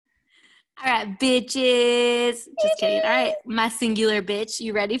All right, bitches. Just kidding. All right, my singular bitch.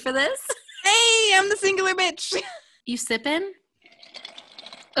 You ready for this? Hey, I'm the singular bitch. You sipping?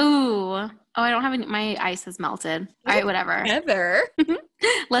 Ooh. Oh, I don't have any. My ice has melted. All right, whatever. Heather.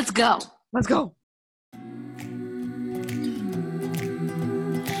 Let's go. Let's go.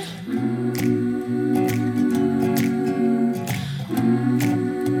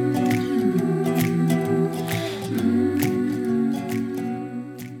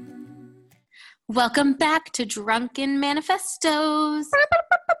 Welcome back to Drunken Manifestos.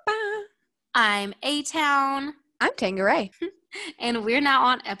 I'm A-Town. I'm Tangeray. And we're now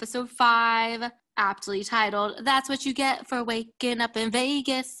on episode 5, aptly titled, That's What You Get for Waking Up in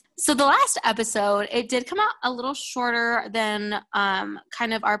Vegas. So the last episode, it did come out a little shorter than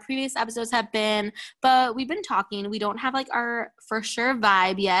kind of our previous episodes have been, but we've been talking. We don't have like our for sure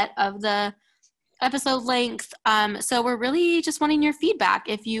vibe yet of the episode length. So we're really just wanting your feedback.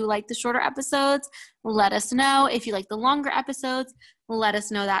 If you like the shorter episodes, let us know. If you like the longer episodes, let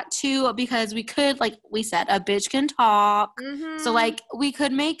us know that too, because we could, like we said, a bitch can talk. So like we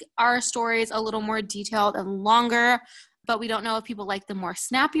could make our stories a little more detailed and longer, but we don't know if people like the more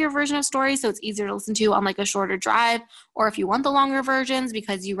snappier version of stories, so it's easier to listen to on like a shorter drive, or if you want the longer versions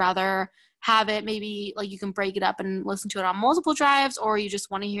because you rather have it, maybe like you can break it up and listen to it on multiple drives, or you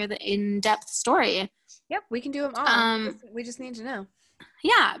just want to hear the in-depth story. Yep, we can do them all. We just need to know.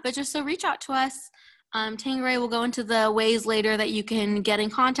 Yeah, but just so reach out to us. Tangeray will go into the ways later that you can get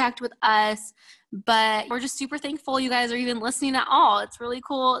in contact with us, but we're just super thankful you guys are even listening at all. It's really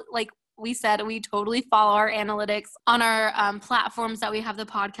cool. Like we said, we totally follow our analytics on our platforms that we have the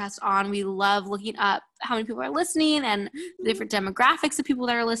podcast on. We love looking up how many people are listening and the different demographics of people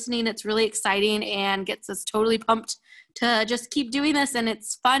that are listening. It's really exciting and gets us totally pumped to just keep doing this. And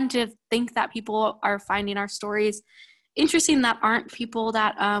it's fun to think that people are finding our stories interesting that aren't people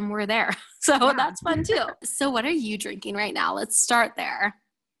that were there. So yeah. That's fun too. So what are you drinking right now? Let's start there.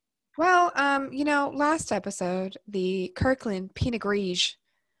 Well, last episode, the Kirkland Pinot Grigio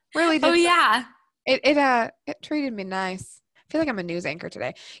really did. Oh yeah. It treated me nice. I feel like I'm a news anchor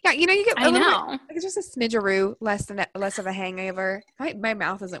today. Yeah, you get I know. It's just a smidgeroo, less of a hangover. My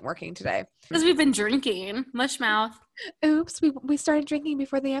mouth isn't working today. Because we've been drinking. Mush mouth. Oops, we started drinking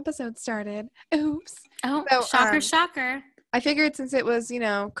before the episode started. Oops. Oh, so, shocker. I figured since it was,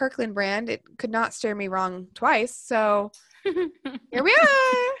 Kirkland brand, it could not steer me wrong twice. So here we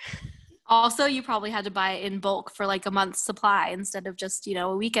are. Also, you probably had to buy it in bulk for like a month's supply instead of just, a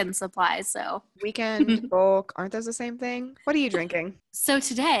weekend supply. So weekend, bulk, aren't those the same thing? What are you drinking? So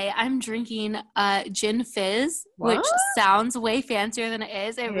today I'm drinking gin fizz, which sounds way fancier than it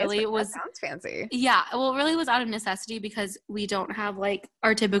is. It really was. Sounds fancy. Yeah. Well, it really was out of necessity because we don't have like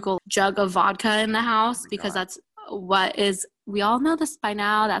our typical jug of vodka in the house because that's what is, we all know this by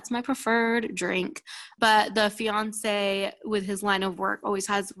now, that's my preferred drink. But the fiance with his line of work always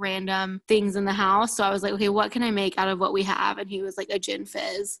has random things in the house. So I was like, okay, what can I make out of what we have? And he was like, a gin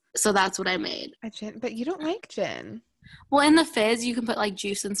fizz. So that's what I made. A gin, but you don't like gin. Well, in the fizz, you can put like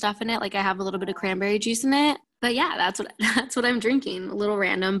juice and stuff in it. Like I have a little bit of cranberry juice in it. But yeah, that's what I'm drinking. A little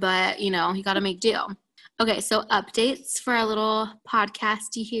random, but you got to make do. Okay, so updates for our little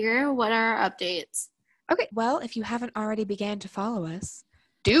podcasty here. What are our updates? Okay, well, if you haven't already began to follow us,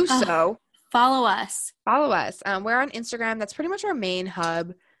 do so. Follow us. Follow us. We're on Instagram. That's pretty much our main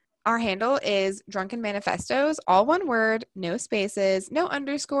hub. Our handle is Drunken Manifestos, all one word, no spaces, no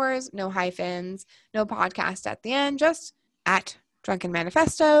underscores, no hyphens, no podcast at the end, just at Drunken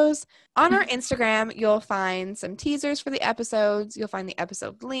Manifestos. On our Instagram, you'll find some teasers for the episodes. You'll find the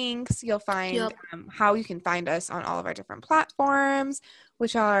episode links. You'll find how you can find us on all of our different platforms,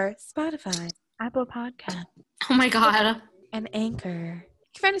 which are Spotify, Apple Podcast. Oh my God. And Anchor.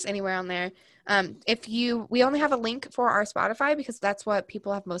 You can find us anywhere on there. We only have a link for our Spotify because that's what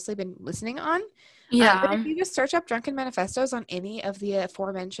people have mostly been listening on. Yeah. But if you just search up Drunken Manifestos on any of the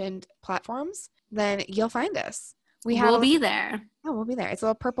aforementioned platforms, then you'll find us. We'll be there. Oh, we'll be there. It's a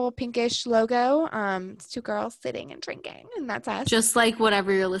little purple pinkish logo. It's 2 girls sitting and drinking, and that's us. Just like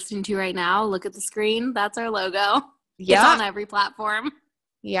whatever you're listening to right now. Look at the screen. That's our logo. Yep. It's on every platform.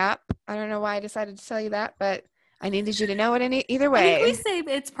 Yep. I don't know why I decided to tell you that, but I needed you to know it either way. I think we say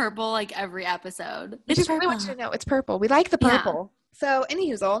it's purple like every episode. We just really want you to know it's purple. We like the purple. Yeah. So,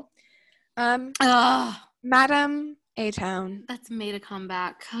 anyhoozle, Madam A-Town. That's made a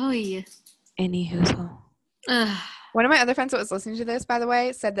comeback. Oh, yes. Anyhoozle. One of my other friends that was listening to this, by the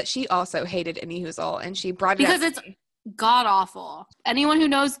way, said that she also hated anyhoozle, and she brought it up. Because it's god awful. Anyone who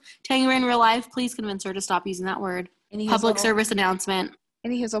knows Tangeray in real life, please convince her to stop using that word. Public service announcement.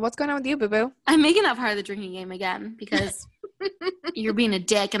 Anyhoozle, what's going on with you, boo-boo? I'm making that part of the drinking game again because You're being a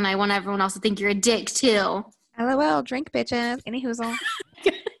dick, and I want everyone else to think you're a dick too. LOL, drink bitches. Any hoozle.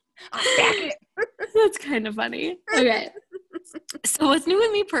 I'll back it. That's kind of funny. Okay. So what's new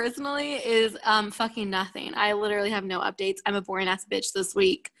with me personally is fucking nothing. I literally have no updates. I'm a boring ass bitch this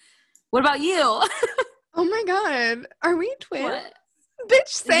week. What about you? Oh my god. Are we twins? What? Bitch,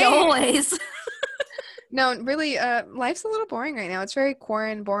 same. Always. No, really, life's a little boring right now. It's very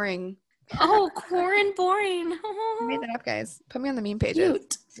quarantine boring. Oh, Corin boring. I made that up, guys. Put me on the meme pages.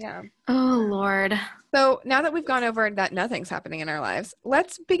 Cute. Yeah. Oh, Lord. So now that we've gone over that nothing's happening in our lives,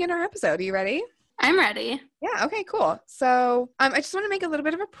 let's begin our episode. Are you ready? I'm ready. Yeah. Okay, cool. So I just want to make a little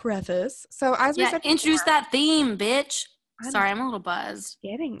bit of a preface. So as we said introduce before, that theme, bitch. I'm Sorry, I'm a little buzzed.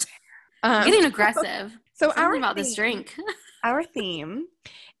 getting Getting aggressive. So Something about this drink. Our theme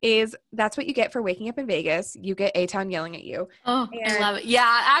is that's what you get for waking up in Vegas. You get A-Town yelling at you. Oh, I love it.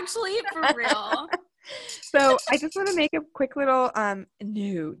 Yeah, actually, for real. So I just want to make a quick little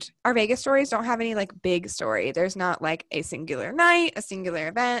note. Our Vegas stories don't have any like big story. There's not like a singular night, a singular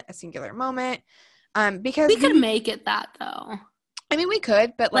event, a singular moment. Because we could make it that though. I mean, we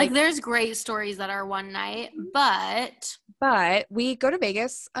could, but like there's great stories that are one night, but we go to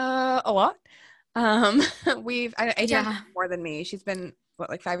Vegas a lot. A-Town more than me. She's been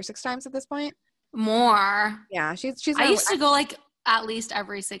like 5 or 6 times at this point. More. Yeah, she's. I used to go like at least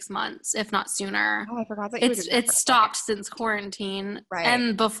every 6 months, if not sooner. Oh, I forgot that. It's stopped since quarantine, right?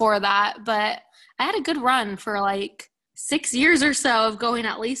 And before that, but I had a good run for like 6 years or so of going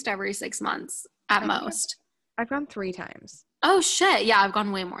at least every 6 months at most. I've gone 3 times. Oh shit! Yeah, I've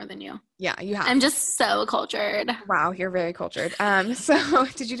gone way more than you. Yeah, you have. I'm just so cultured. Wow, you're very cultured. So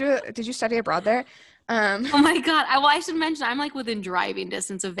did you study abroad there? Oh my god! I should mention I'm like within driving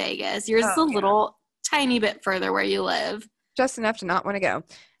distance of Vegas. Yours is a little tiny bit further where you live. Just enough to not want to go.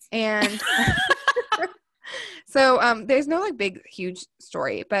 And so there's no like big huge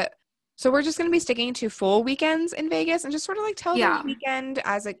story, but so we're just going to be sticking to full weekends in Vegas and just sort of like tell the weekend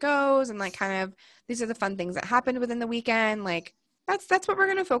as it goes, and like kind of these are the fun things that happened within the weekend. Like that's what we're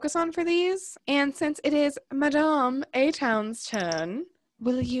going to focus on for these. And since it is Madame A-Town's turn,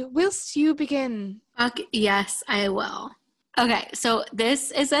 whilst you begin? Yes, I will. Okay, so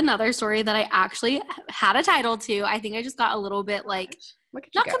this is another story that I actually had a title to. I think I just got a little bit like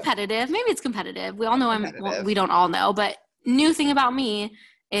not competitive. Maybe it's competitive. We all know we don't all know, but new thing about me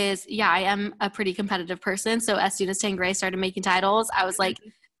is, I am a pretty competitive person. So as soon as Tangray started making titles, I was like,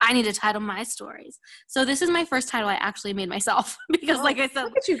 I need to title my stories. So this is my first title I actually made myself because like I said,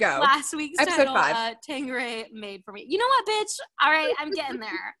 last week's Episode title, 5. Tangray made for me. You know what, bitch? All right, I'm getting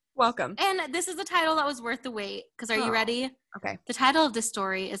there. Welcome. And this is a title that was worth the wait because are you ready? Okay. The title of this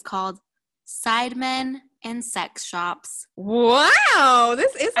story is called Sidemen and Sex Shops. Wow,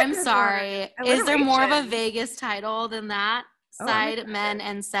 this is I'm sorry. Is there more of a Vegas title than that? Side Men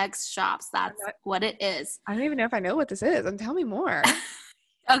and Sex Shops. That's what it is. I don't even know if I know what this is. And tell me more.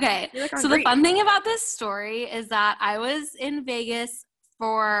 Okay. So the fun thing about this story is that I was in Vegas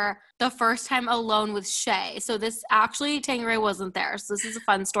for the first time alone with Shay. So this actually, Tangray wasn't there. So this is a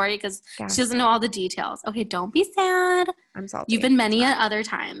fun story because she doesn't know all the details. Okay, don't be sad. I'm salty. You've been many other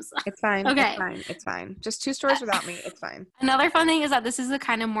times. It's fine. Okay. It's fine. Just 2 stories without me. It's fine. Another fun thing is that this is a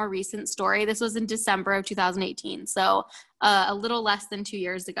kind of more recent story. This was in December of 2018. So a little less than 2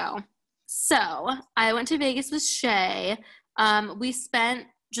 years ago. So I went to Vegas with Shay. We spent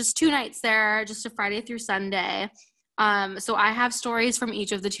just 2 nights there, just a Friday through Sunday. So I have stories from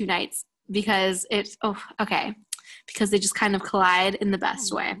each of the 2 nights because because they just kind of collide in the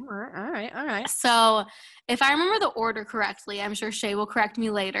best way. All right. So if I remember the order correctly, I'm sure Shay will correct me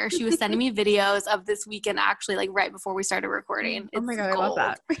later. She was sending me videos of this weekend actually like right before we started recording. Oh my God, gold. I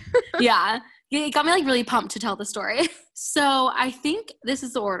love that. Yeah. It got me like really pumped to tell the story. So I think this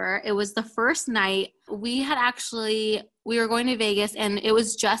is the order. It was the first night we were going to Vegas and it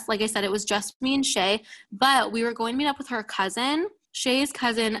was just, like I said, it was just me and Shay, but we were going to meet up with her cousin. Shay's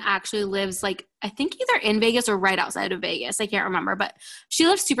cousin actually lives like, I think either in Vegas or right outside of Vegas. I can't remember, but she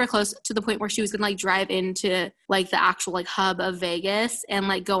lives super close to the point where she was going to like drive into like the actual like hub of Vegas and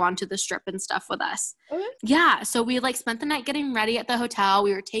like go onto the strip and stuff with us. Okay. Yeah. So we like spent the night getting ready at the hotel.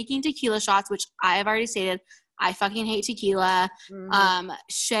 We were taking tequila shots, which I have already stated. I fucking hate tequila. Mm-hmm.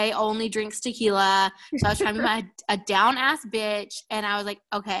 Shay only drinks tequila. So I was trying to be a down ass bitch. And I was like,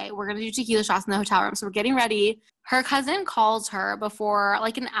 okay, we're going to do tequila shots in the hotel room. So we're getting ready. Her cousin calls her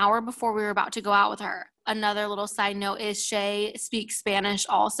like an hour before we were about to go out with her. Another little side note is Shay speaks Spanish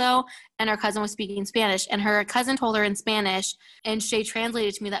also. And her cousin was speaking Spanish. And her cousin told her in Spanish. And Shay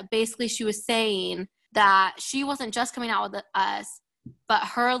translated to me that basically she was saying that she wasn't just coming out with us. but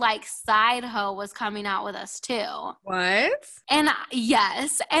her like side hoe was coming out with us too. What? And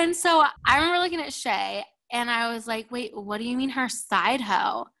yes. And so I remember looking at Shay and I was like, wait, what do you mean her side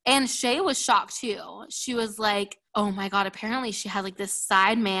hoe? And Shay was shocked too. She was like, oh my God, apparently she had like this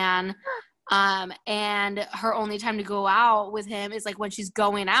side man. And her only time to go out with him is like when she's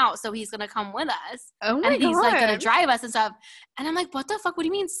going out. So he's going to come with us. Oh my and he's like going to God. drive us and stuff. And I'm like, what the fuck? What do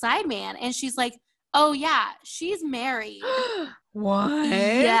you mean side man? And she's like, oh yeah, she's married. What?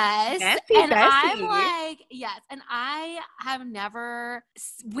 Yes. Messy And Bessie. I'm like, yes. And I have never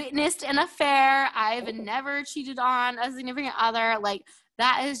witnessed an affair. I've never cheated on a significant other. Like,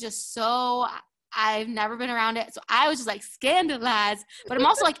 that is just so, I've never been around it. So I was just like scandalized, but I'm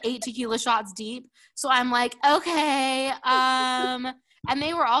also like 8 tequila shots deep. So I'm like, okay. And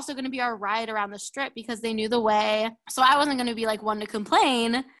they were also going to be our ride around the strip because they knew the way. So I wasn't going to be like one to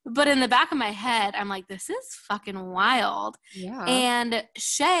complain. But in the back of my head, I'm like, this is fucking wild. Yeah. And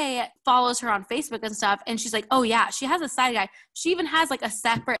Shay follows her on Facebook and stuff. And she's like, oh yeah, she has a side guy. She even has like a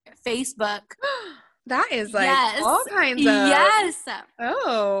separate Facebook. That is like Yes. all kinds of. Yes.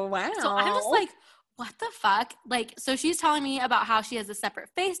 Oh, wow. So I'm just like, what the fuck? Like, so she's telling me about how she has a separate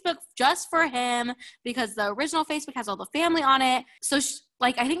Facebook just for him because the original Facebook has all the family on it. So,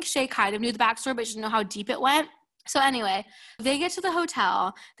 I think Shay kind of knew the backstory, but she didn't know how deep it went. So anyway, they get to the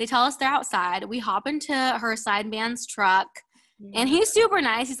hotel. They tell us they're outside. We hop into her side man's truck. And he's super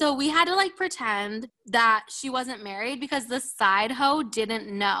nice. So we had to like pretend that she wasn't married because the side hoe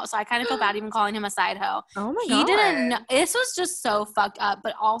didn't know. So I kind of feel bad even calling him a side hoe. Oh my God. He didn't know. This was just so fucked up.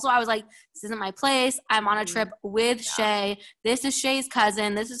 But also I was like, this isn't my place. I'm on a trip with Shay. This is Shay's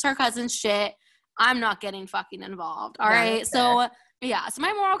cousin. This is her cousin's shit. I'm not getting fucking involved. All right. So yeah. So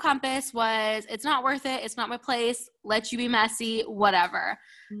my moral compass was, it's not worth it. It's not my place. Let you be messy, whatever.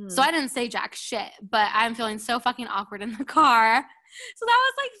 So I didn't say jack shit, but I'm feeling so fucking awkward in the car. So that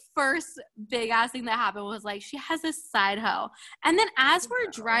was like first big ass thing that happened was like, she has this side hoe. And then as we're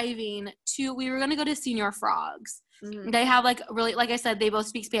driving we were going to go to Señor Frogs. They have like really, like I said, they both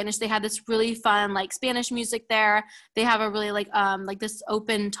speak Spanish. They had this really fun like Spanish music there. They have a really like this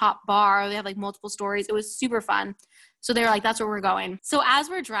open top bar. They have like multiple stories. It was super fun. So they were like, that's where we're going. So as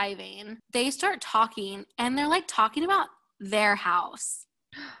we're driving, they start talking and they're like talking about their house.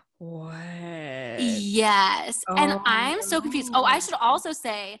 What? Yes. And I'm so confused. Oh, I should also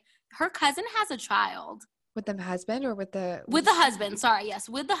say her cousin has a child. With the husband or with the husband. Sorry. Yes.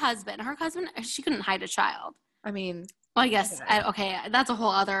 With the husband. Her husband, she couldn't hide a child. I mean, well, I guess, okay, that's a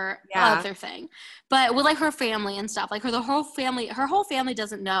whole other thing. But with like her family and stuff, like her whole family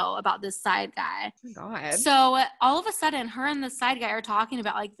doesn't know about this side guy. Oh God. So all of a sudden, her and the side guy are talking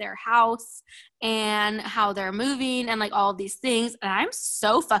about like their house and how they're moving and like all of these things. And I'm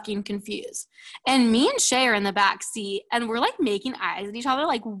so fucking confused. And me and Shay are in the back seat and we're like making eyes at each other,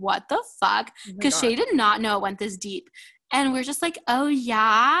 like, what the fuck? Because Shay did not know it went this deep. And we're just like, oh,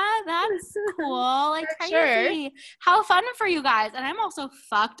 yeah, that's cool. Like, crazy. How fun for you guys. And I'm also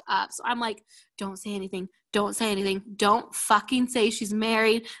fucked up. So I'm like, don't say anything. Don't say anything. Don't fucking say she's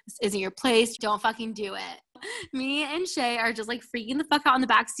married. This isn't your place. Don't fucking do it. Me and Shay are just like freaking the fuck out in the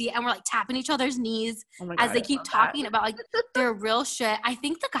back seat and we're like tapping each other's knees as they keep talking about like their real shit. I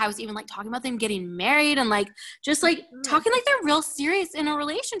think the guy was even like talking about them getting married and like just like talking like they're real serious in a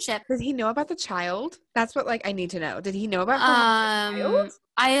relationship. Does he know about the child? That's what like I need to know. Did he know about the child?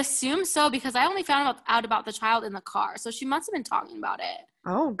 I assume so because I only found out about the child in the car. So she must have been talking about it.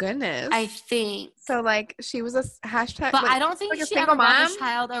 Oh, goodness. I think. So, like, she was a hashtag. But like, I don't think like she ever brought the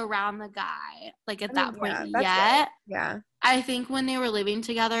child around the guy, like, at that point yet. Good. Yeah. I think when they were living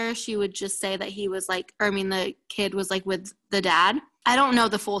together, she would just say that he was, like, the kid was, like, with the dad. I don't know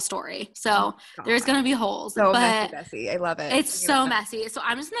the full story, so there's going to be holes. So but messy. I love it. It's so messy. So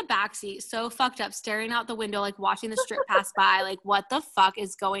I'm just in the backseat, so fucked up, staring out the window, like watching the strip pass by. Like, what the fuck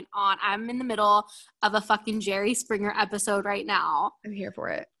is going on? I'm in the middle of a fucking Jerry Springer episode right now. I'm here for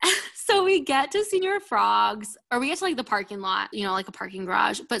it. So we get to Señor Frogs, or we get to like the parking lot, like a parking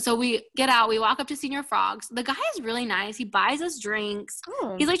garage. But so we get out, we walk up to Señor Frogs. The guy is really nice. He buys us drinks.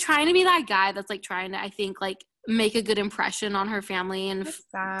 Oh. He's like trying to be that guy that's like trying to, I think, like make a good impression on her family and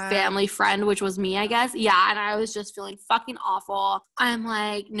family friend, which was me, I guess. Yeah. And I was just feeling fucking awful. I'm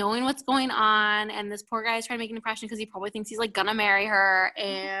like knowing what's going on. And this poor guy is trying to make an impression because he probably thinks he's like gonna marry her.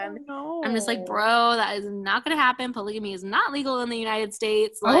 And I'm just like, bro, that is not gonna happen. Polygamy is not legal in the United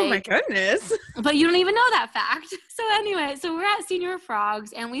States. Like, oh my goodness. But you don't even know that fact. So anyway, so we're at Señor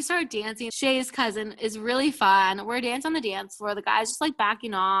Frogs and we start dancing. Shay's cousin is really fun. We're dancing on the dance floor. The guy's just like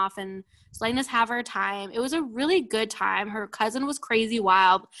backing off and just letting us have our time. It was a really good time. Her cousin was crazy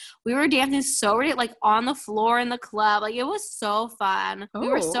wild. We were dancing so like on the floor in the club. Like it was so fun. We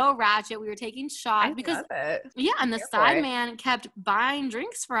were so ratchet. We were taking shots because yeah, and the side man kept buying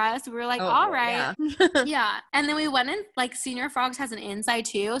drinks for us. We were like, all right. Yeah. And then we went in, like Senior Frogs has an inside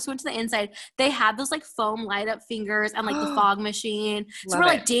too. So we went to the inside. They had those like foam light up fingers and like the fog machine. So we're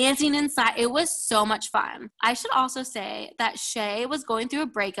like dancing inside. It was so much fun. I should also say that Shay was going through a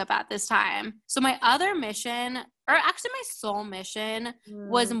breakup at this time. So my other mission, or actually my sole mission,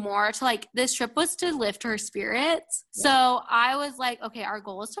 was more to like, this trip was to lift her spirits. Yeah. So I was like, okay, our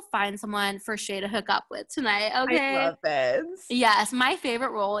goal is to find someone for Shay to hook up with tonight. Okay. I love this. Yes. My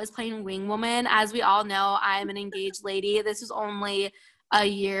favorite role is playing wing woman. As we all know, I'm an engaged lady. This was only a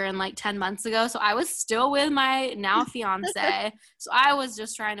year and like 10 months ago. So I was still with my now fiance. So I was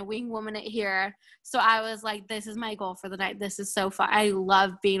just trying to wing woman it here. So I was like, this is my goal for the night. This is so fun. I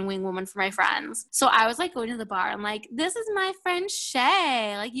love being wing woman for my friends. So I was like going to the bar. I'm like, this is my friend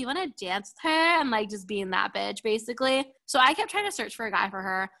Shay. Like, you want to dance with her? And like just being that bitch basically. So I kept trying to search for a guy for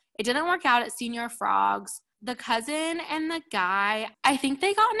her. It didn't work out at Senior Frogs. The cousin and the guy, I think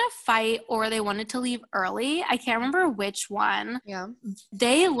they got in a fight or they wanted to leave early. I can't remember which one. Yeah.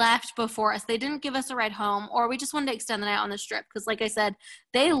 They left before us. They didn't give us a ride home, or we just wanted to extend the night on the strip because, like I said,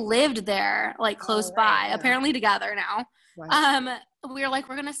 they lived there, like close by, apparently together now. Right. We were like,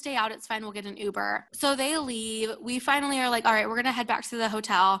 we're going to stay out. It's fine. We'll get an Uber. So they leave. We finally are like, all right, we're going to head back to the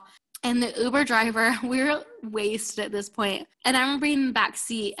hotel. And the Uber driver, we were wasted at this point. And I remember being in the back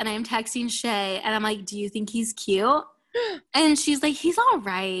seat and I'm texting Shay and I'm like, do you think he's cute? And she's like, he's all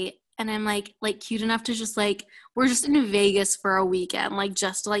right. And I'm like cute enough to just like, we're just in Vegas for a weekend, like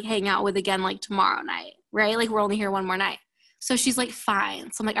just to like hang out with again, like tomorrow night, right? Like we're only here one more night. So she's like,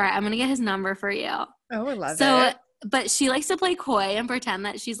 fine. So I'm like, all right, I'm going to get his number for you. Oh, I love it. But she likes to play coy and pretend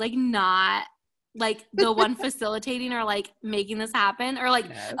that she's like not like the one facilitating or like making this happen or like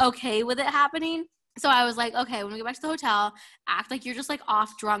okay with it happening. So I was like, okay, when we get back to the hotel, act like you're just like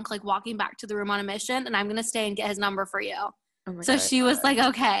off drunk, like walking back to the room on a mission, and I'm going to stay and get his number for you. So she was like,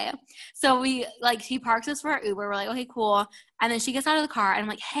 okay. So we like, he parks us for our Uber. We're like, okay, cool. And then she gets out of the car and I'm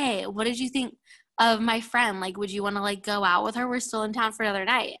like, hey, what did you think of my friend? Like, would you want to like go out with her? We're still in town for another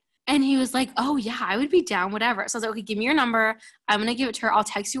night. And he was like, oh, yeah, I would be down, whatever. So I was like, okay, give me your number. I'm going to give it to her. I'll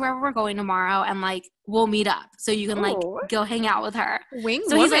text you wherever we're going tomorrow, and, like, we'll meet up so you can, like, go hang out with her. So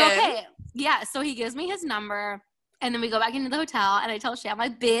he's like, okay. Yeah, so he gives me his number, and then we go back into the hotel, and I tell Shay, I'm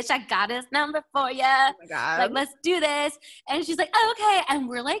like, bitch, I got his number for you. Oh, my God. Like, let's do this. And she's like, oh, okay. And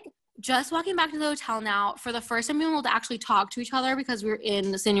we're, like, just walking back to the hotel now. For the first time, we were able to actually talk to each other because we were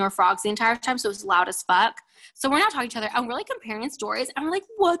in the Senior Frogs the entire time, so it was loud as fuck. So we're not talking to each other, and we're, like, comparing stories, and we're like,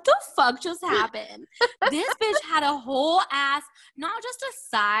 what the fuck just happened? This bitch had a whole ass, not just a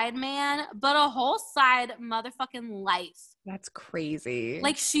side man, but a whole side motherfucking life. That's crazy.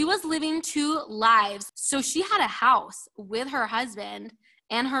 Like, she was living two lives. So she had a house with her husband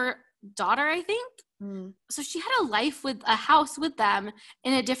and her daughter, I think. So she had a life with a house with them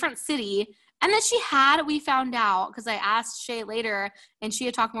in a different city. And then we found out, because I asked Shay later, and she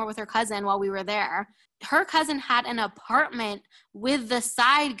had talked more with her cousin while we were there. Her cousin had an apartment with the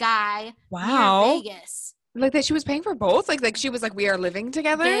side guy near Vegas. Like that she was paying for both? Like she was like, we are living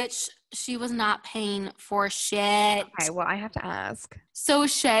together? Bitch, she was not paying for shit. Okay, well, I have to ask. So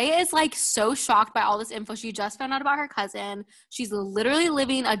Shay is like so shocked by all this info. She just found out about her cousin. She's literally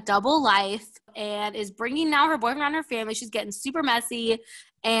living a double life and is bringing now her boyfriend and her family. She's getting super messy.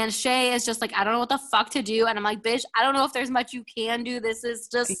 And Shay is just like, I don't know what the fuck to do. And I'm like, bitch, I don't know if there's much you can do. This is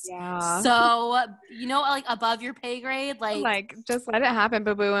just so, you know, like above your pay grade. Like just let it happen,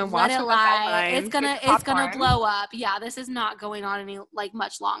 boo-boo, and watch it lie. It's gonna blow up. Yeah, this is not going on any like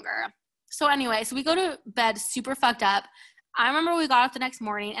much longer. So anyway, so we go to bed super fucked up. I remember we got up the next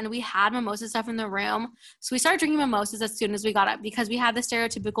morning and we had mimosa stuff in the room. So we started drinking mimosas as soon as we got up because we had the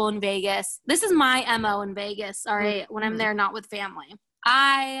stereotypical in Vegas. This is my MO in Vegas, all right, when I'm there not with family.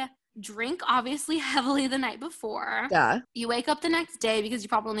 I drink obviously heavily the night before. Yeah. You wake up the next day because you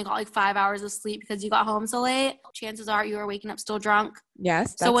probably only got like 5 hours of sleep because you got home so late. Chances are you are waking up still drunk.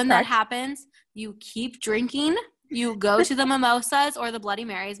 Yes. So when that happens, you keep drinking. You go to the mimosas or the Bloody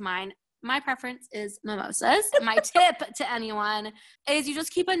Marys. My preference is mimosas. My tip to anyone is you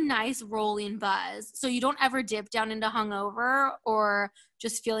just keep a nice rolling buzz. So you don't ever dip down into hungover or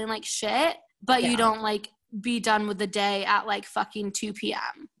just feeling like shit, but you don't like be done with the day at like fucking 2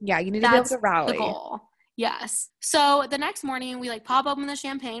 p.m. Yeah, you need to be able to rally. That's the goal. Yes. So the next morning we like pop open the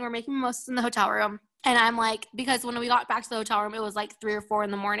champagne. We're making mimosas in the hotel room. And I'm like, because when we got back to the hotel room, it was like 3 or 4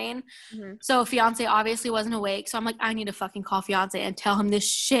 in the morning. Mm-hmm. So fiance obviously wasn't awake. So I'm like, I need to fucking call fiance and tell him this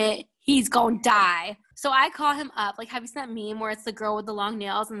shit. He's gonna die. So I call him up. Like, have you seen that meme where it's the girl with the long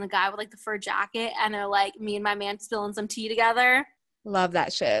nails and the guy with like the fur jacket, and they're like, me and my man spilling some tea together? Love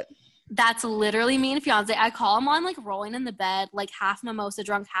that shit. That's literally me and fiance. I call him on like rolling in the bed, like half mimosa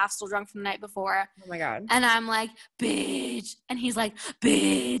drunk, half still drunk from the night before. Oh my God. And I'm like, bitch. And he's like,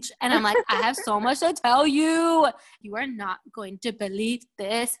 bitch. And I'm like, I have so much to tell you. You are not going to believe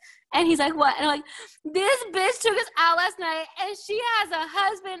this. And he's like, what? And I'm like, this bitch took us out last night and she has a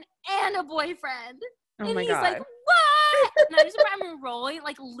husband and a boyfriend. Oh and my he's God. like, what? And I just remember rolling,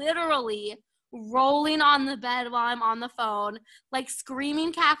 like literally rolling on the bed while I'm on the phone, like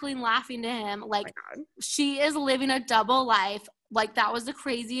screaming, cackling, laughing to him. Like, she is living a double life. Like, that was the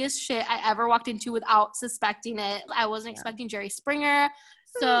craziest shit I ever walked into without suspecting it. I wasn't expecting Jerry Springer.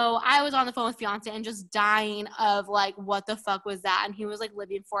 So I was on the phone with fiance and just dying of like, what the fuck was that? And he was like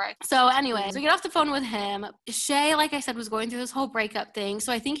living for it. So anyway, so we get off the phone with him. Shay, like I said, was going through this whole breakup thing.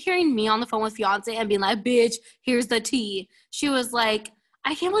 So I think hearing me on the phone with fiance and being like, bitch, here's the tea. She was like,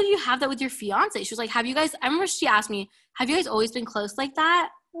 I can't believe you have that with your fiance. She was like, have you guys, I remember she asked me, have you guys always been close like that?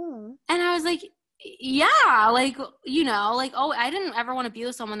 And I was like, yeah, like, you know, like, oh, I didn't ever want to be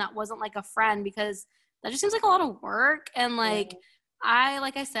with someone that wasn't like a friend because that just seems like a lot of work. And like,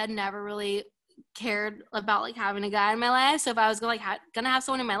 like I said, never really cared about like having a guy in my life. So if I was gonna have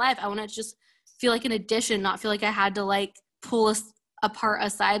someone in my life, I want to just feel like an addition, not feel like I had to like pull apart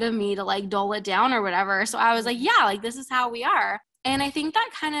a side of me to like dole it down or whatever. So I was like, yeah, like this is how we are. And I think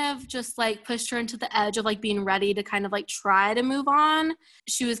that kind of just like pushed her into the edge of like being ready to kind of like try to move on.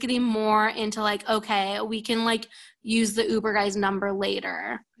 She was getting more into like, okay, we can like use the Uber guy's number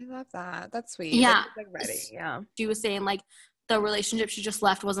later. I love that. That's sweet. Yeah. Like ready. Yeah. She was saying like the relationship she just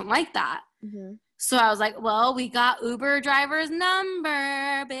left wasn't like that. So I was like, well, we got Uber driver's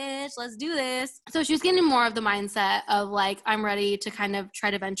number, bitch. Let's do this. So she was getting more of the mindset of like, I'm ready to kind of try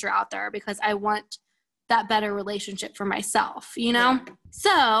to venture out there because I want that better relationship for myself, you know? Yeah.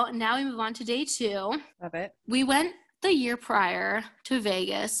 So now we move on to day 2. Love it. We went the year prior to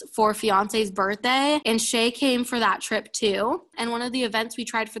Vegas for fiance's birthday, and Shay came for that trip too. And one of the events we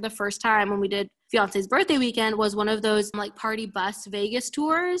tried for the first time when we did fiance's birthday weekend was one of those like party bus Vegas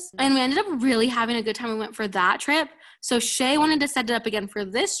tours. And we ended up really having a good time. We went for that trip. So Shay wanted to set it up again for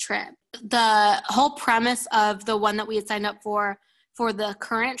this trip. The whole premise of the one that we had signed up for the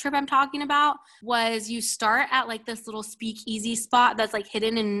current trip I'm talking about was you start at like this little speakeasy spot that's like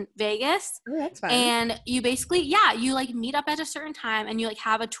hidden in Vegas. Oh, that's fun. And you basically, you like meet up at a certain time and you like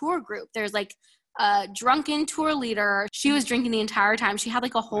have a tour group. There's like a drunken tour leader. She was drinking the entire time. She had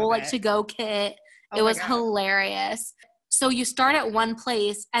like a whole like to-go kit. It was hilarious. So you start at one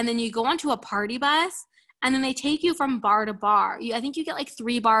place and then you go onto a party bus. And then they take you from bar to bar. I think you get like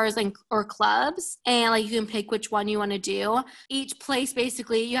 3 bars or clubs, and like you can pick which one you want to do. Each place,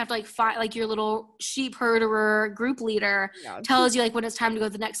 basically, you have to like find like your little sheep herder group leader tells you like when it's time to go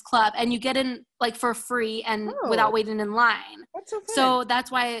to the next club, and you get in like for free and without waiting in line. That's so fun. So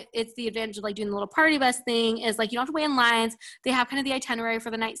that's why it's the advantage of like doing the little party bus thing is like you don't have to wait in lines. They have kind of the itinerary for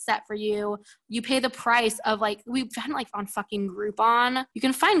the night set for you. You pay the price of like we've found like on fucking Groupon. You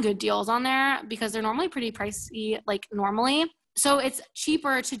can find good deals on there because they're normally pretty pricey like normally. So it's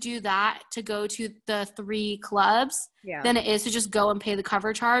cheaper to do that, to go to the 3 clubs than it is to just go and pay the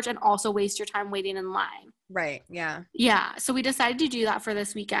cover charge and also waste your time waiting in line. Right. Yeah. Yeah. So we decided to do that for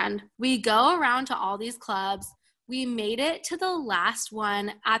this weekend. We go around to all these clubs. We made it to the last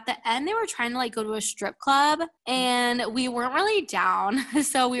one. At the end, they were trying to like go to a strip club and we weren't really down.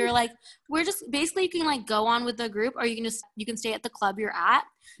 So we were like, we're just basically you can like go on with the group or you can stay at the club you're at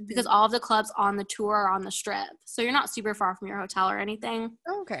because all of the clubs on the tour are on the strip. So you're not super far from your hotel or anything.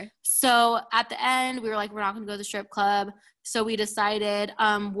 Oh, okay. So at the end, we were like, we're not going to go to the strip club. So we decided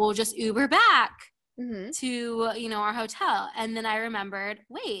we'll just Uber back to, our hotel. And then I remembered,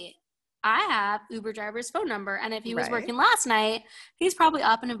 wait, I have Uber driver's phone number. And if he was working last night, he's probably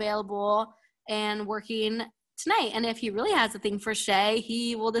up and available and working tonight. And if he really has a thing for Shay,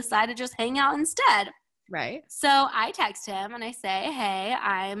 he will decide to just hang out instead. Right. So I text him and I say, hey,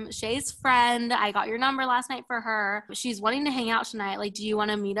 I'm Shay's friend. I got your number last night for her. She's wanting to hang out tonight. Like, do you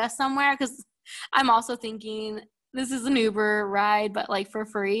want to meet us somewhere? Because I'm also thinking this is an Uber ride, but like for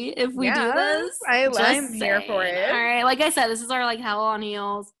free if we do this. I'm here for it. All right. Like I said, this is our like hell on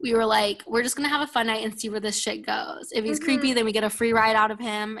heels. We were like, we're just going to have a fun night and see where this shit goes. If he's creepy, then we get a free ride out of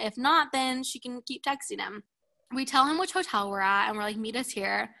him. If not, then she can keep texting him. We tell him which hotel we're at and we're like, meet us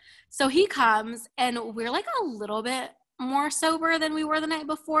here. So he comes and we're like a little bit more sober than we were the night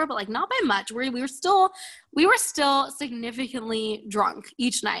before, but like not by much. We were still significantly drunk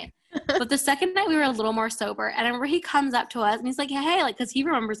each night. But the second night we were a little more sober, and I remember he comes up to us and he's like, hey, like, because he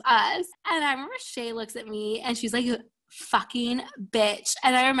remembers us. And I remember Shay looks at me and she's like, fucking bitch.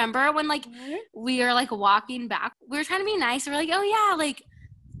 And I remember when like we were like walking back, we were trying to be nice. And we're like, oh yeah, like,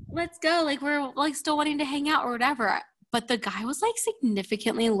 let's go. Like, we're like still wanting to hang out or whatever. But the guy was like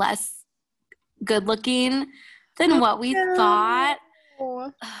significantly less good looking than what we thought.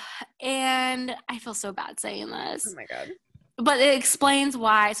 And I feel so bad saying this. Oh my God. But it explains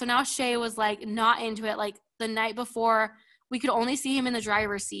why. So now Shay was like not into it. Like the night before, we could only see him in the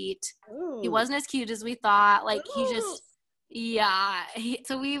driver's seat. Ooh. He wasn't as cute as we thought. Like he just, yeah.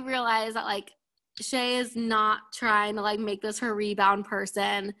 So we realized that like Shay is not trying to like make this her rebound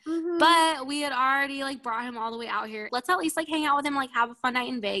person. Mm-hmm. But we had already like brought him all the way out here. Let's at least like hang out with him, like have a fun night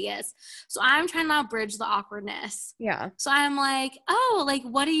in Vegas. So I'm trying to now bridge the awkwardness. Yeah. So I'm like, oh, like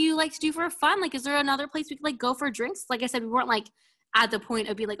what do you like to do for fun? Like, is there another place we could like go for drinks? Like I said, we weren't like at the point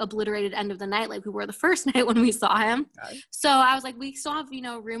of be like obliterated end of the night like we were the first night when we saw him. God. So I was like, we still have, you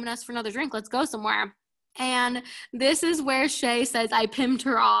know, room in us for another drink. Let's go somewhere. And this is where Shay says I pimped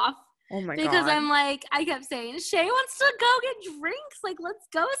her off. Oh my God. Because I'm like, I kept saying, Shay wants to go get drinks. Like, let's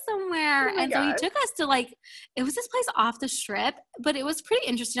go somewhere. Oh my and God. so he took us to like, it was this place off the strip, but it was pretty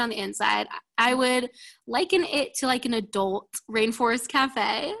interesting on the inside. I would liken it to like an adult rainforest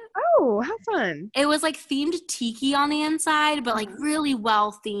cafe. Oh, how fun. It was like themed tiki on the inside, but like really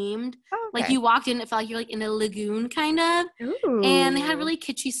well themed. Oh, Like okay. you walked in, it felt like you're like in a lagoon kind of. Ooh. And they had really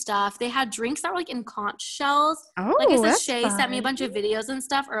kitschy stuff. They had drinks that were like in conch shells. Oh, Like I said, that's Shay fun. sent me a bunch of videos and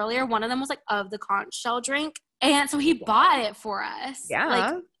stuff earlier. One of them was like of the conch shell drink. And so he bought it for us. Yeah.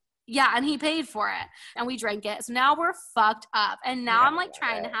 Like, yeah, and he paid for it. And we drank it. So now we're fucked up. And now Yeah, I'm like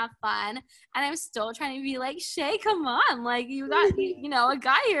trying to have fun. And I'm still trying to be like, Shay, come on. Like you got, you know, a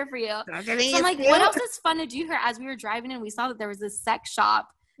guy here for you. So I'm like, what else is fun to do here? As we were driving and we saw that there was this sex shop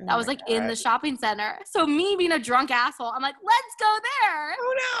that was like in the shopping center. So me being a drunk asshole, I'm like, let's go there.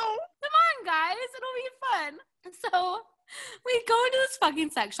 Oh no. Come on, guys. It'll be fun. So we go into this fucking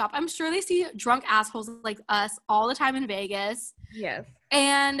sex shop. I'm sure they see drunk assholes like us all the time in Vegas. Yes.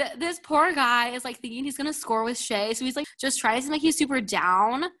 And this poor guy is like thinking he's going to score with Shay. So he's like just trying to seem like he's super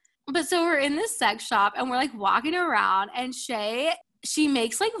down. But so we're in this sex shop and we're like walking around and Shay, she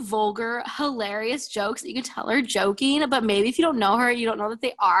makes like vulgar, hilarious jokes that you can tell her joking, but maybe if you don't know her, you don't know that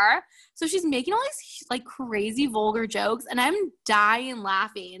they are. So she's making all these like crazy vulgar jokes and I'm dying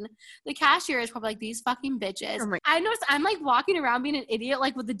laughing. The cashier is probably like, these fucking bitches. Oh my- I noticed I'm like walking around being an idiot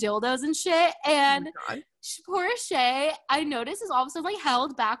like with the dildos and shit. And Oh my poor Shay, I noticed is all of a sudden like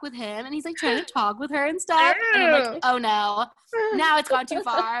held back with him and he's like trying to talk with her and stuff. And I'm like, oh no, God. now it's gone too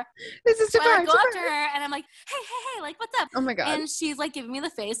far. This is too So I far. go up to her and I'm like, hey, like what's up? Oh my God. And she's like giving me the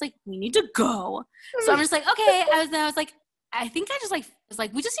face, like, we need to go. So I'm just like, okay. I was like, I think I just like was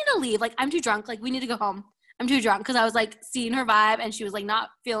like, we just need to leave. Like, I'm too drunk. Like, we need to go home. I'm too drunk because I was like seeing her vibe and she was like not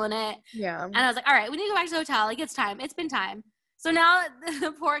feeling it. Yeah. And I was like, all right, we need to go back to the hotel. Like, it's time. It's been time. So now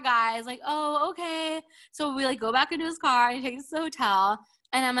the poor guy is like, oh, okay. So we like go back into his car and he takes us to the hotel.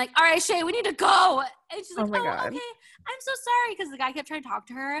 And I'm like, all right, Shay, we need to go. And she's like, Oh my God. okay. I'm so sorry. Because the guy kept trying to talk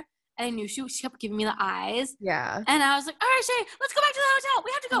to her. And I knew she kept giving me the eyes. Yeah. And I was like, all right, Shay, let's go back to the hotel.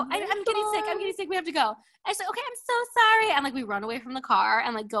 We have to go. Oh my I'm getting sick. I'm getting sick. We have to go. I said, okay, I'm so sorry. And like we run away from the car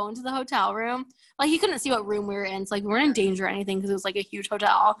and like go into the hotel room. Like he couldn't see what room we were in. So like we weren't in danger or anything because it was like a huge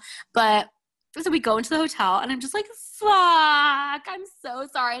hotel. But so we go into the hotel and I'm just like, fuck, I'm so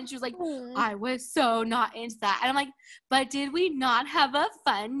sorry. And she was like, I was so not into that. And I'm like, but did we not have a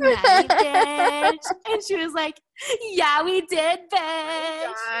fun night, bitch? And she was like, yeah, we did,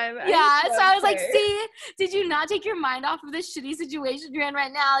 bitch. Yeah, so I was like, see, did you not take your mind off of this shitty situation you're in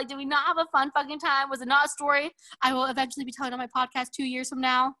right now? Like, did we not have a fun fucking time? Was it not a story I will eventually be telling on my podcast 2 years from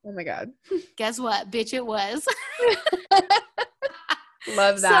now? Oh my God. Guess what? Bitch, it was.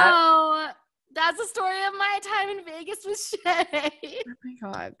 Love that. So that's the story of my time in Vegas with Shay. Oh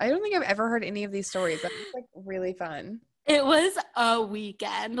my God. I don't think I've ever heard any of these stories. That's like really fun. It was a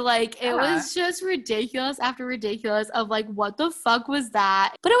weekend. Like, it Yeah. was just ridiculous after ridiculous of like, what the fuck was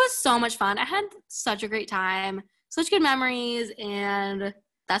that? But it was so much fun. I had such a great time, such good memories, and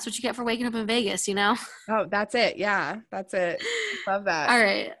that's what you get for waking up in Vegas, you know? Oh, that's it. Yeah, that's it. Love that. All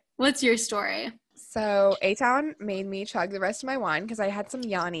right. What's your story? So A-Town made me chug the rest of my wine because I had some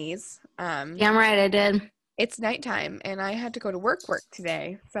Yannis. Damn right I did. It's nighttime and I had to go to work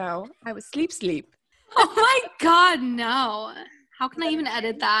today. So I was sleep. Oh my God, no. How can I even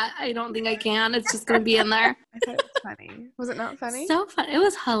edit that? I don't think I can. It's just going to be in there. I thought it was funny. Was it not funny? So fun. It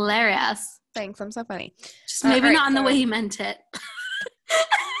was hilarious. Thanks. I'm so funny. Just maybe all right, not in the so- way he meant it.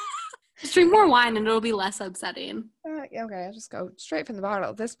 Just drink more wine and it'll be less upsetting. Yeah, okay, I'll just go straight from the bottle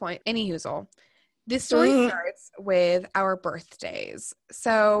at this point. Anyhoozle. This story starts with our birthdays.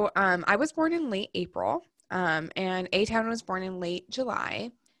 So I was born in late April, and A-Town was born in late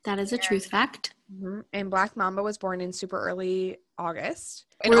July. That is a truth fact. And Black Mamba was born in super early August.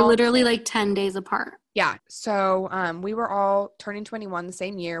 And We're literally like 10 days apart. Yeah. So we were all turning 21 the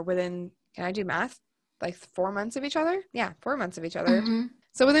same year within, can I do math? Like 4 months of each other? Yeah, 4 months of each other. Mm-hmm.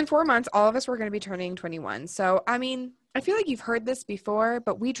 So within 4 months, all of us were going to be turning 21. So, I mean, I feel like you've heard this before,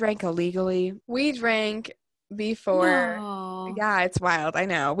 but we drank illegally. We drank before. No. Yeah, it's wild. I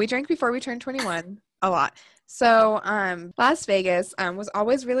know. We drank before we turned 21 a lot. So Las Vegas was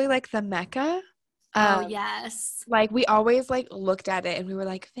always really like the Mecca. Oh, yes. Like we always like looked at it and we were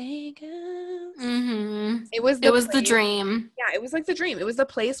like, Vegas. Mm-hmm. It was the dream. Yeah, it was like the dream. It was the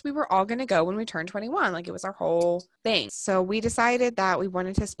place we were all going to go when we turned 21. Like it was our whole thing. So we decided that we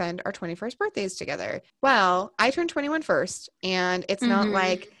wanted to spend our 21st birthdays together. Well, I turned 21 first, and it's not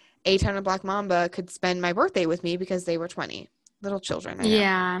like A-Town and Black Mamba could spend my birthday with me because they were 20. Little children. I know.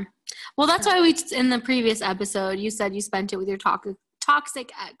 Yeah. Well, that's why in the previous episode, you said you spent it with your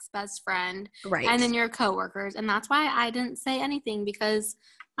toxic ex-best friend. Right. And then your coworkers. And that's why I didn't say anything, because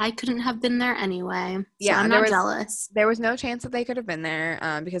I couldn't have been there anyway. So yeah, I'm not jealous. There was no chance that they could have been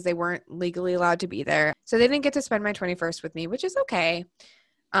there because they weren't legally allowed to be there. So they didn't get to spend my 21st with me, which is okay.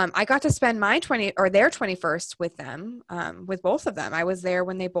 I got to spend their 21st with them, with both of them. I was there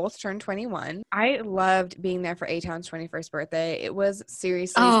when they both turned 21. I loved being there for A-Town's 21st birthday. It was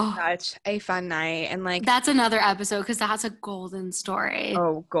seriously such a fun night. And like, that's another episode because that's a golden story.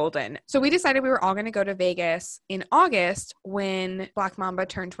 Oh, golden. So we decided we were all going to go to Vegas in August when Black Mamba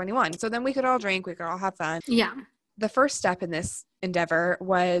turned 21. So then we could all drink, we could all have fun. Yeah. The first step in this endeavor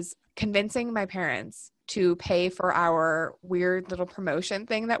was convincing my parents to pay for our weird little promotion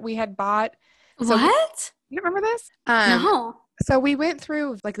thing that we had bought. So what? You don't remember this? No. So we went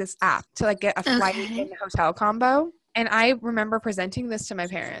through like this app to like get a flight and hotel combo. And I remember presenting this to my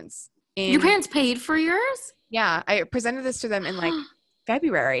parents. Your parents paid for yours? Yeah. I presented this to them in like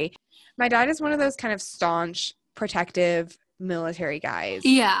February. My dad is one of those kind of staunch, protective military guys.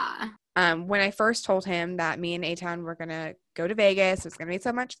 Yeah. When I first told him that me and A-Town were going to go to Vegas, it's going to be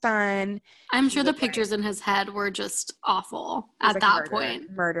so much fun. I'm sure the pictures in his head were just awful at that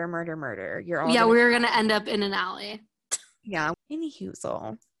point. Murder. You're all we were going to end up in an alley. Yeah.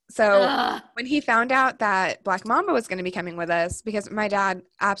 Anyhoozle. So when he found out that Black Mamba was going to be coming with us, because my dad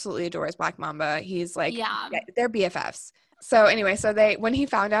absolutely adores Black Mamba. He's like, they're BFFs. So anyway, when he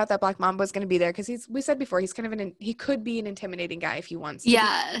found out that Black Mamba was going to be there, because we said before, he's kind of he could be an intimidating guy if he wants to.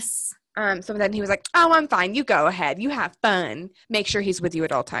 Yes. So then he was like, oh, I'm fine. You go ahead. You have fun. Make sure he's with you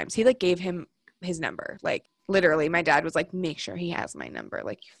at all times. He like gave him his number. Like literally my dad was like, make sure he has my number.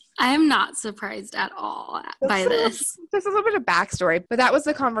 Like, I am not surprised at all by this. Just a little bit of backstory, but that was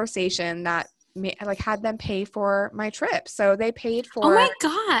the conversation that had them pay for my trip. So they paid for. Oh my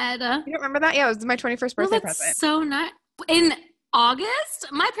God. You don't remember that? Yeah, it was my 21st birthday present. So nice. In August?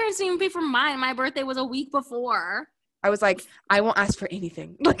 My parents didn't even pay for mine. My birthday was a week before. I was like, I won't ask for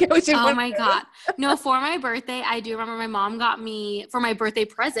anything. Like, oh my God. No, for my birthday, I do remember my mom got me, for my birthday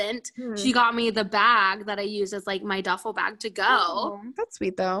present, she got me the bag that I used as like my duffel bag to go. Oh, that's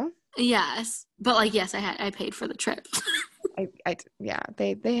sweet though. Yes. But like, yes, I paid for the trip.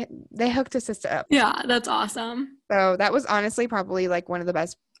 They hooked a sister up. Yeah, that's awesome. So that was honestly probably like one of the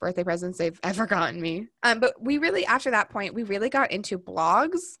best birthday presents they've ever gotten me. But we really, after that point, we really got into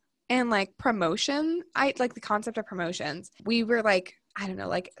blogs and like promotion. I like the concept of promotions. We were like, I don't know,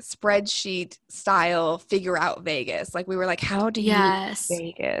 like spreadsheet style, figure out Vegas. Like we were like, how do you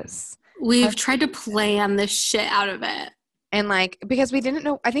Vegas? We've tried to plan the shit out of it. And like, because we didn't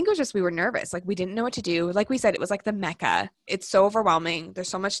know, I think it was just, we were nervous. Like we didn't know what to do. Like we said, it was like the Mecca. It's so overwhelming. There's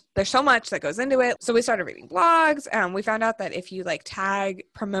so much that goes into it. So we started reading blogs. We found out that if you like tag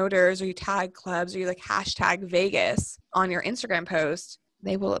promoters or you tag clubs or you like hashtag Vegas on your Instagram post,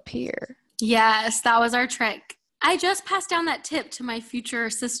 they will appear. Yes, that was our trick. I just passed down that tip to my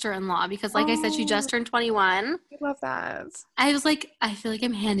future sister-in-law because like I said, she just turned 21. I love that. I was like, I feel like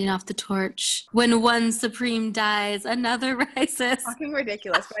I'm handing off the torch. When one supreme dies, another rises. Fucking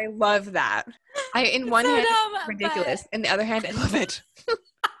ridiculous, but I love that. In one hand, ridiculous. In the other hand, I love it.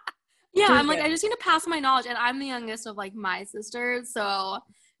 Yeah, I'm like, I just need to pass my knowledge. And I'm the youngest of like my sisters. So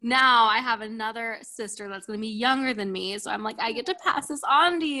now I have another sister that's going to be younger than me. So I'm like, I get to pass this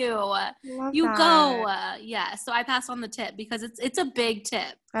on to you. Love You that. go. Yeah. So I pass on the tip because it's a big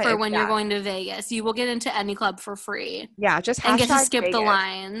tip for when you're going to Vegas. You will get into any club for free. Yeah, just and get to hashtag skip Vegas. the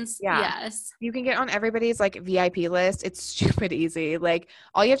lines. Yeah. Yes. You can get on everybody's like VIP list. It's stupid easy. Like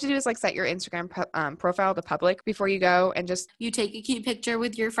all you have to do is like set your Instagram profile to public before you go and just you take a cute picture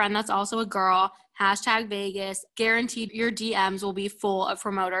with your friend that's also a girl. Hashtag Vegas. Guaranteed your DMs will be full of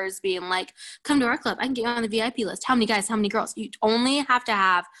promoters being like, come to our club. I can get you on the VIP list. How many guys? How many girls? You only have to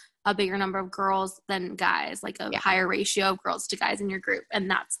have a bigger number of girls than guys, like a higher ratio of girls to guys in your group. And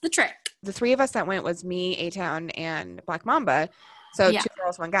that's the trick. The three of us that went was me, A-Town, and Black Mamba. So 2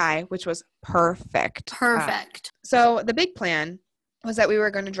 girls, 1 guy, which was perfect. Perfect. So the big plan was that we were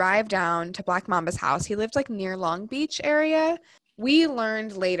going to drive down to Black Mamba's house. He lived like near Long Beach area. We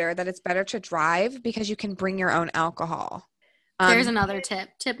learned later that it's better to drive because you can bring your own alcohol. There's another tip.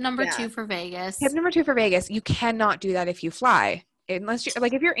 Tip number 2 for Vegas. Tip number 2 for Vegas. You cannot do that if you fly. Unless you're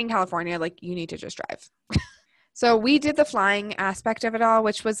like, if you're in California, like you need to just drive. So we did the flying aspect of it all,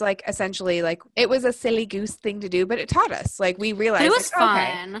 which was like essentially like it was a silly goose thing to do, but it taught us. Like we realized it was like,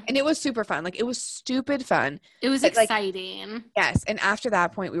 fun. Okay. And it was super fun. Like it was stupid fun. It was exciting. Like, yes. And after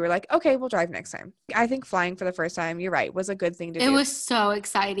that point, we were like, okay, we'll drive next time. I think flying for the first time, you're right, was a good thing to do. It was so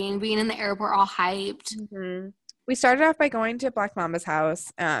exciting being in the airport all hyped. Mm-hmm. We started off by going to Black Mamba's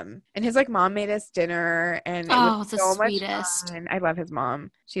house, and his like mom made us dinner, and it was so much fun. I love his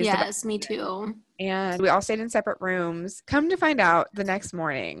mom. She's the best. Me too. And we all stayed in separate rooms. Come to find out, the next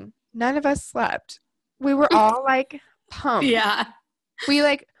morning, none of us slept. We were all like pumped. Yeah.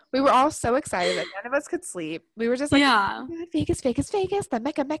 We were all so excited that none of us could sleep. We were just like, Vegas, Vegas, Vegas, the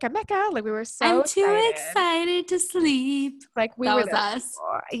Mecca, Mecca, Mecca. Like we were so too excited to sleep. Like that was us.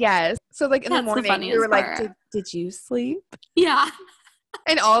 Yes. So like in the morning, we were like, did you sleep? Yeah.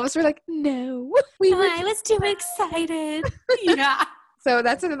 And all of us were like, no. I was too excited. Yeah. So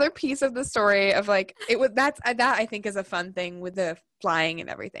that's another piece of the story of like that I think is a fun thing with the flying and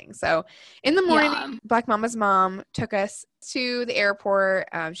everything. So in the morning, Black Mama's mom took us to the airport.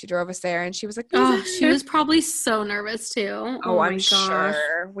 She drove us there and she was like, she was probably so nervous too. Oh, I'm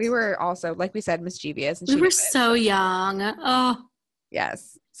sure. We were also, like we said, mischievous. And we were so young. Oh.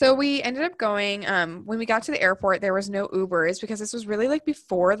 Yes. So we ended up going, when we got to the airport, there was no Ubers because this was really like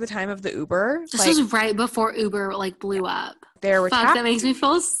before the time of the Uber. This was right before Uber like blew up. There were that makes me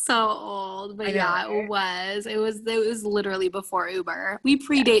feel so old. But it was. It was literally before Uber. We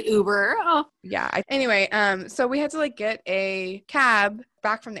predate Uber. Oh. Yeah. Anyway, so we had to like get a cab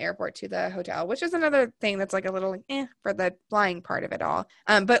back from the airport to the hotel, which is another thing that's like a little for the flying part of it all.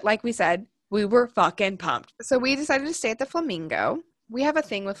 But like we said, we were fucking pumped. So we decided to stay at the Flamingo. We have a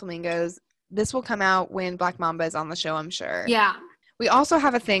thing with flamingos. This will come out when Black Mamba is on the show, I'm sure. Yeah. We also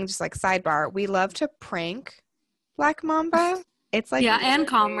have a thing, just like sidebar. We love to prank Black Mamba. It's like and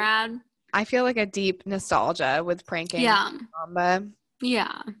Comrade. I feel like a deep nostalgia with pranking Mamba.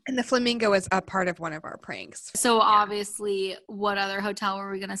 Yeah. And the Flamingo is a part of one of our pranks. So obviously, what other hotel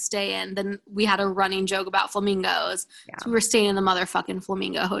were we going to stay in? Then we had a running joke about flamingos. Yeah. So we were staying in the motherfucking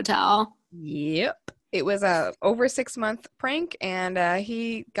Flamingo Hotel. Yep. It was a over 6-month prank, and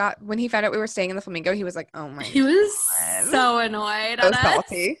when he found out we were staying in the Flamingo, he was like, "Oh my!" He was so annoyed. So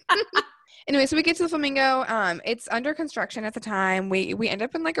salty. Anyway, so we get to the Flamingo. It's under construction at the time. We end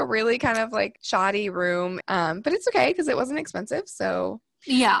up in like a really kind of like shoddy room, but it's okay because it wasn't expensive. So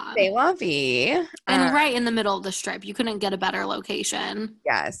yeah, c'est la vie. And right in the middle of the Strip, you couldn't get a better location.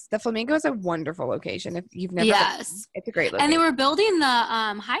 Yes, the Flamingo is a wonderful location. If you've never, been, it's a great location. And they were building the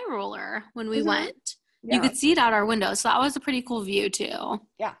high roller when we went. Yeah. You could see it out our window, so that was a pretty cool view too.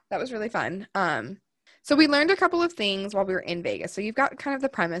 Yeah, that was really fun. So we learned a couple of things while we were in Vegas. So you've got kind of the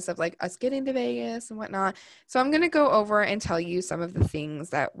premise of like us getting to Vegas and whatnot. So I'm going to go over and tell you some of the things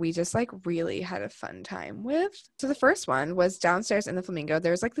that we just like really had a fun time with. So the first one was downstairs in the Flamingo.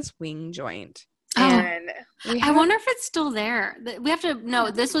 There's like this wing joint. And I wonder if it's still there. We have to know.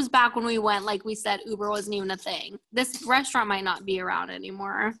 This was back when we went, like we said, Uber wasn't even a thing. This restaurant might not be around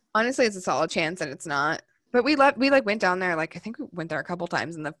anymore. Honestly, it's a solid chance that it's not. But we went down there, like, I think we went there a couple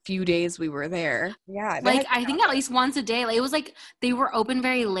times in the few days we were there. Yeah. Like, I think at least once a day. Like, it was like they were open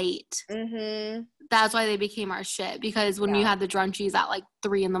very late. Mm-hmm. That's why they became our shit. Because when you had the drunchies at like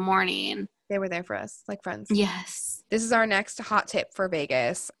 3 a.m, they were there for us, like friends. Yes. This is our next hot tip for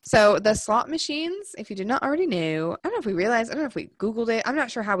Vegas. So the slot machines, if you did not already know, I don't know if we realized, I don't know if we Googled it. I'm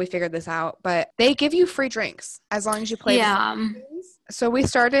not sure how we figured this out, but they give you free drinks as long as you play. Yeah. So we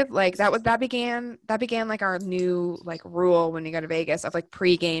started like that began like our new like rule when you go to Vegas of like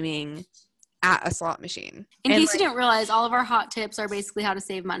pre-gaming at a slot machine. In case you didn't realize, all of our hot tips are basically how to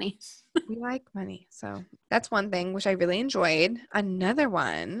save money. We like money. So that's one thing which I really enjoyed. Another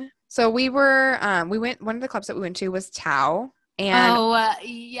one. So we went, one of the clubs that we went to was Tao. And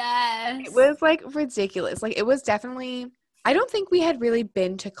yes. it was like ridiculous. Like it was definitely, I don't think we had really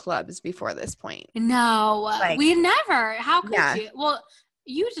been to clubs before this point. No, Like, we never. How could you? Well,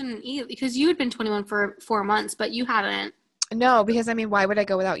 you didn't either because you had been 21 for 4 months, but you hadn't. No, because I mean, why would I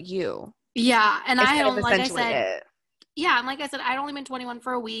go without you? Yeah, and I don't, like I Essentially said, it. yeah, and like I said, I'd only been 21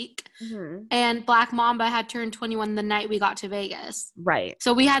 for a week, Mm-hmm. and Black Mamba had turned 21 the night we got to Vegas. Right.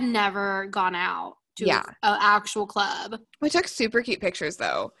 So we had never gone out to an actual club. We took super cute pictures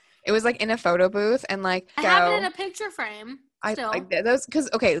though. It was like in a photo booth and like I have it in a picture frame. Still. I like those because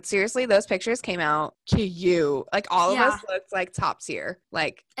okay, seriously, those pictures came out to you. Like all of us looked like top tier.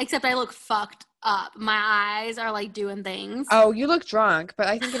 Like except I look fucked up. My eyes are like doing things. Oh, you look drunk, but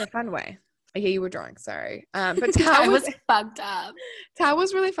I think in a fun way. Yeah, you were drunk. Sorry. But I was fucked up. Tao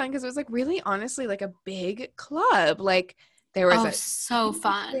was really fun because it was like really honestly like a big club. Like there was so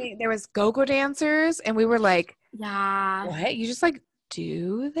fun. There was go-go dancers and we were like, yeah. What? You just like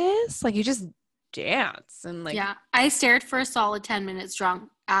do this? Like you just dance and like I stared for a solid 10 minutes drunk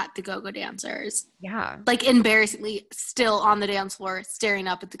at the go-go dancers. Yeah. Like embarrassingly still on the dance floor staring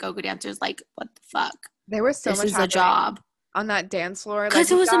up at the go-go dancers like what the fuck? There was so much this is a job. On that dance floor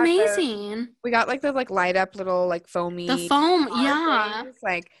because it was amazing. We got like the like light up little like foamy the foam things,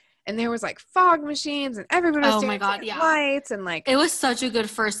 like and there was like fog machines and everybody was my god lights and like it was such a good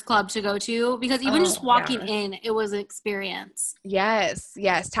first club to go to because even just walking in it was an experience. Yes They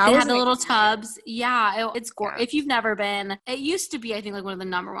had the little tubs. It's gorgeous. If you've never been, it used to be I think like one of the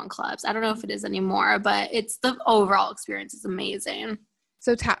number one clubs. I don't know if it is anymore, but it's the overall experience is amazing.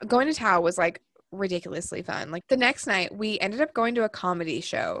 So going to Tao was like ridiculously fun. Like the next night we ended up going to a comedy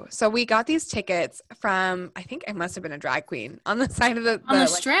show. So we got these tickets from I think it must have been a drag queen on the side of the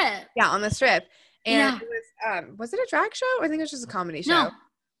strip. Yeah, on the strip. And it was it a drag show? I think it was just a comedy show. No.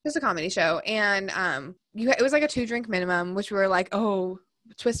 Just a comedy show. And it was like a 2-drink minimum, which we were like, oh,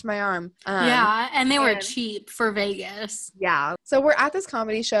 twist my arm. And they were cheap for Vegas. Yeah. So we're at this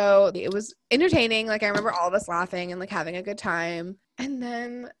comedy show. It was entertaining. Like I remember all of us laughing and like having a good time. And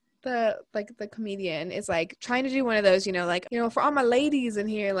then the comedian is like trying to do one of those, like, for all my ladies in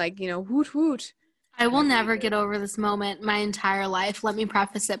here, like, woot woot. I will never get over this moment my entire life. Let me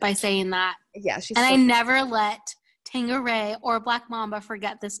preface it by saying that. Yeah, I never let Tangeray or Black Mamba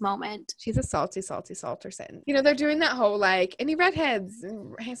forget this moment. She's a salty salterson. They're doing that whole like any redheads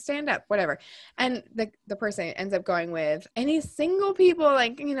stand up, whatever. And the person ends up going with any single people,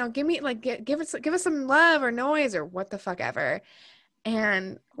 like, give me like give us some love or noise or what the fuck ever.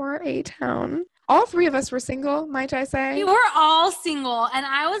 And we're A-Town. All 3 of us were single, might I say. We were all single, and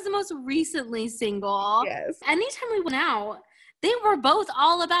I was the most recently single. Yes. Anytime we went out, they were both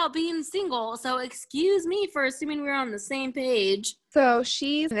all about being single. So excuse me for assuming we were on the same page. So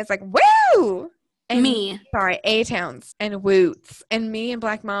and it's like, woo! And A-Towns and Woots. And me and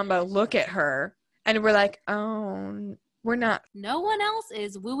Black Mamba look at her, and we're like, oh, we're not. No one else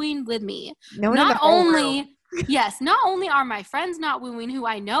is wooing with me. No one in the whole world. Yes, not only are my friends not wooing who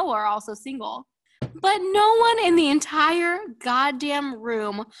I know are also single, but no one in the entire goddamn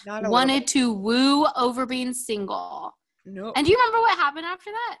room wanted to woo over being single. No. And do you remember what happened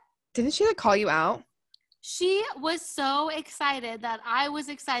after that? Didn't she like call you out? She was so excited that I was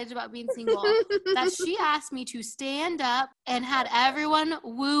excited about being single that she asked me to stand up and had everyone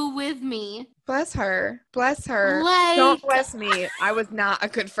woo with me. Bless her. Don't bless me. I was not a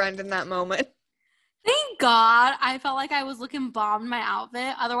good friend in that moment. Thank God I felt like I was looking bomb in my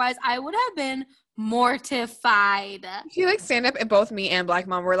outfit. Otherwise, I would have been mortified. She like stand up and both me and Black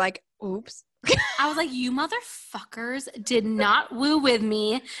Mom were like, oops. I was like, you motherfuckers did not woo with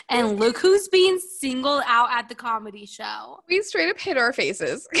me. And look who's being singled out at the comedy show. We straight up hit our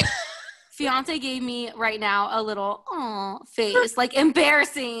faces. Fiance gave me right now a little face. Like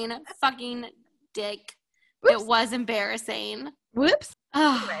embarrassing fucking dick. Whoops. It was embarrassing. Whoops.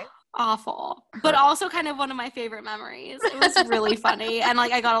 Anyway. Awful, but also kind of one of my favorite memories. It was really funny, and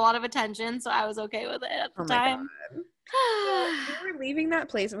like I got a lot of attention, so I was okay with it at the time. We were leaving that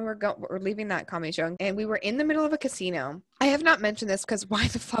place, and we're leaving that comedy show, and we were in the middle of a casino. I have not mentioned this because why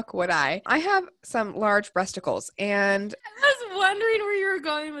the fuck would I? I have some large breasticles, and I was wondering where you were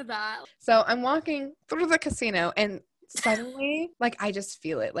going with that. So I'm walking through the casino, and suddenly, like, I just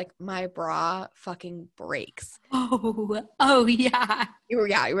feel it. Like, my bra fucking breaks. Oh, yeah. You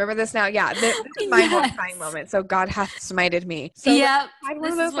remember this now? Yeah. This is my horrifying moment. So God hath smited me. So yep. I had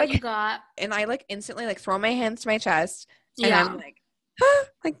one of those, like, you got. And I, like, instantly, like, throw my hands to my chest. And I'm like,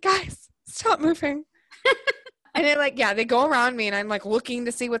 like, guys, stop moving. And it like, yeah, they go around me and I'm like looking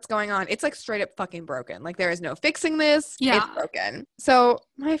to see what's going on. It's like straight up fucking broken. Like there is no fixing this. Yeah. It's broken. So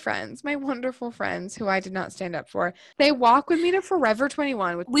my friends, my wonderful friends who I did not stand up for, they walk with me to Forever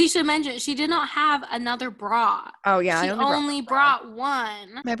 21. We should mention she did not have another bra. Oh yeah, She I only brought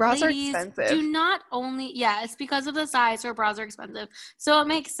one. My bras Ladies, are expensive. do not only, yeah, it's because of the size. Her bras are expensive. So it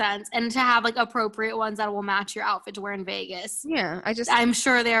makes sense. And to have like appropriate ones that will match your outfit to wear in Vegas. Yeah, I'm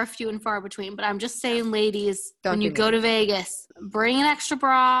sure they are few and far between, but I'm just saying, ladies, Don't when you go to Vegas, bring an extra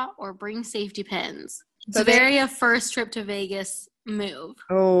bra or bring safety pins. It's a first trip to Vegas move.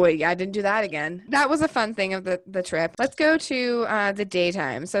 Oh, yeah, I didn't do that again. That was a fun thing of the trip. Let's go to the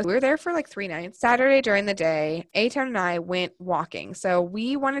daytime. So we were there for like 3 nights. Saturday during the day, A-Town and I went walking. So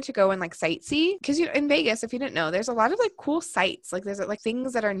we wanted to go and like sightsee because in Vegas, if you didn't know, there's a lot of like cool sites. Like there's like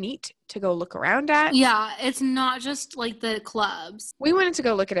things that are neat to go look around at. Yeah, it's not just like the clubs. We wanted to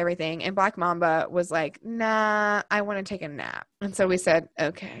go look at everything, and Black Mamba was like, nah, I want to take a nap. And so we said,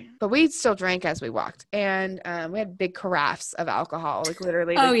 okay. But we still drank as we walked. And we had big carafes of alcohol, like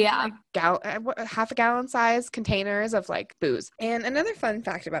literally. Oh, yeah. Like half a gallon size containers of like booze. And another fun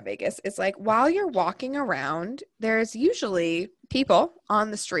fact about Vegas is like while you're walking around, there's usually people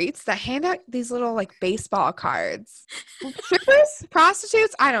on the streets that hand out these little like baseball cards. Strippers?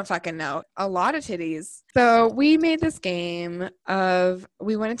 Prostitutes? I don't fucking know. A lot of titties. So we made this game of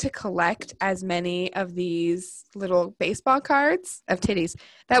we wanted to collect as many of these little baseball cards of titties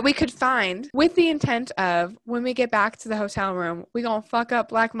that we could find with the intent of when we get back to the hotel room, we gonna fuck up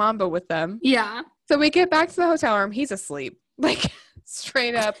Black Mamba with them. Yeah. So we get back to the hotel room. He's asleep. Like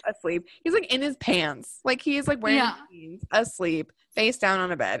straight up asleep. He's like in his pants. Like he's like wearing jeans, asleep, face down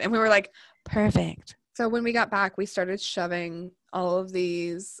on a bed. And we were like, perfect. So when we got back, we started shoving all of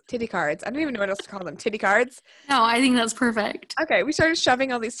these titty cards. I don't even know what else to call them. Titty cards? No, I think that's perfect. Okay, we started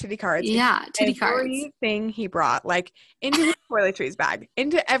shoving all these titty cards. Yeah, titty cards. Everything he brought, like into his toiletries bag,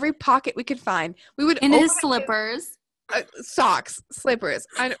 into every pocket we could find. We would in his slippers. Socks, slippers,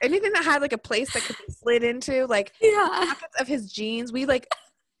 anything that had like a place that could be slid into, like pockets of his jeans. We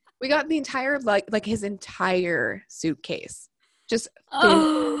got the entire like his entire suitcase just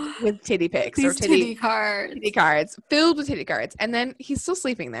filled with titty pics or titty cards, filled with titty cards. And then he's still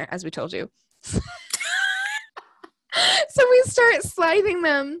sleeping there, as we told you. So we start sliding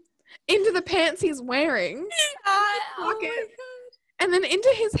them into the pants he's wearing, and then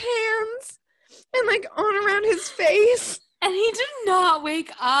into his hands. And like on around his face. And he did not wake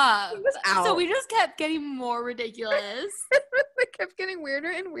up. He was out. So we just kept getting more ridiculous. It kept getting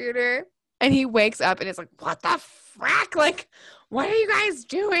weirder and weirder. And he wakes up and it's like, what the frack? Like, what are you guys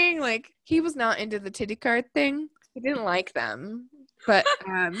doing? Like, he was not into the titty card thing. He didn't like them. But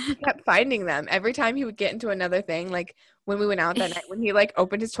he kept finding them. Every time he would get into another thing, like when we went out that night, when he like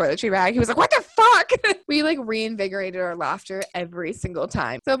opened his toiletry bag, he was like, what the fuck? We like reinvigorated our laughter every single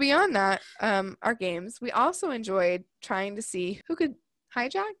time. So beyond that, our games, we also enjoyed trying to see who could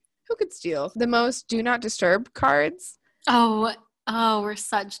hijack, who could steal the most do not disturb cards. Oh, we're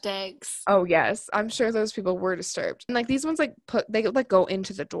such dicks. Oh, yes. I'm sure those people were disturbed. And like these ones, they like go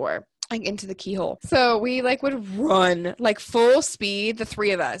into the door. Like into the keyhole. So we like would run like full speed, the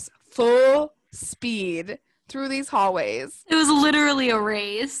three of us, full speed through these hallways. It was literally a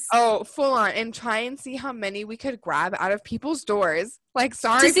race. Oh, full on. And try and see how many we could grab out of people's doors. Like,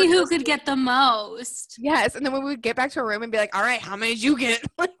 sorry. To see who could get the most. Yes. And then when we would get back to our room and be like, all right, how many did you get?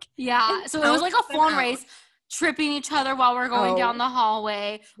 Like, yeah. So it was like a full race. Tripping each other while we're going down the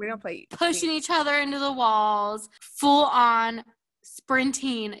hallway. We don't play. Pushing each other into the walls. Full on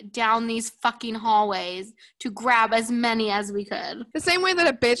sprinting down these fucking hallways to grab as many as we could. The same way that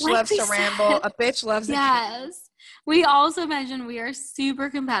a bitch loves to ramble, a bitch loves to yes. We also mentioned we are super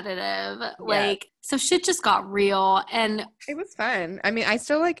competitive. Yeah. Like, so shit just got real and it was fun. I mean, I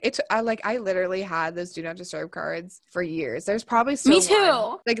still like it. I literally had those do not disturb cards for years. There's probably still Me too.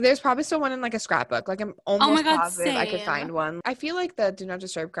 One. Like, there's probably still one in like a scrapbook. Like, I'm almost positive same. I could find one. I feel like the do not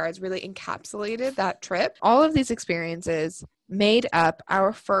disturb cards really encapsulated that trip. All of these experiences made up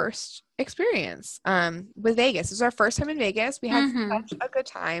our first experience with Vegas. It was our first time in Vegas. We had such a good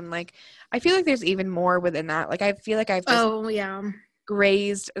time. Like, I feel like there's even more within that. Like, I feel like I've just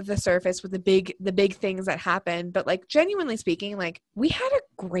grazed the surface with the big things that happened. But like, genuinely speaking, like, we had a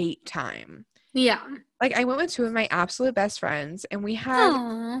great time. Yeah. Like, I went with two of my absolute best friends and we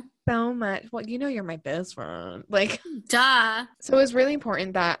had so much. Well, you know, you're my best friend. Like, duh. So it was really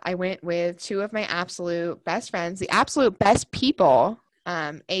important that I went with two of my absolute best friends, the absolute best people,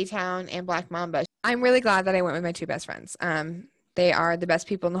 A-Town and Black Mamba. I'm really glad that I went with my two best friends. They are the best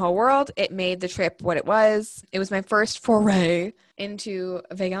people in the whole world. It made the trip what it was. It was my first foray into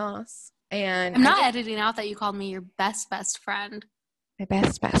Vegas. And I'm not editing out that you called me your best friend. My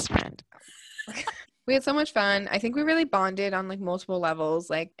best friend. We had so much fun. I think we really bonded on like multiple levels.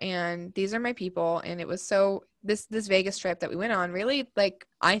 Like, and these are my people. And it was so this Vegas trip that we went on really, like,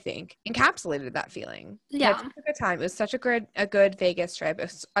 I think encapsulated that feeling. We had Yeah. such a good time. It was such a good Vegas trip.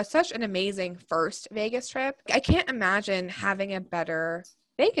 It was such an amazing first Vegas trip. I can't imagine having a better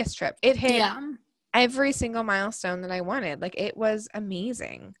Vegas trip. It hit every single milestone that I wanted. Like, it was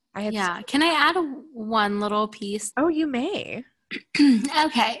amazing. Can I add one little piece? Oh, you may.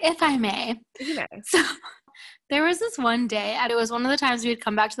 Okay, if I may. You may. So there was this one day, and it was one of the times we had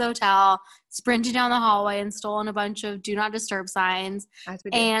come back to the hotel, sprinted down the hallway and stolen a bunch of do not disturb signs. As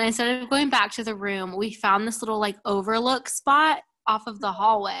we did. And instead of going back to the room, we found this little like overlook spot off of the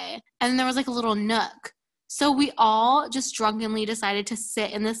hallway. And there was like a little nook. So we all just drunkenly decided to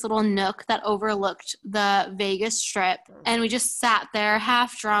sit in this little nook that overlooked the Vegas Strip. And we just sat there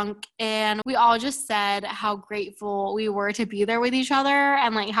half drunk. And we all just said how grateful we were to be there with each other.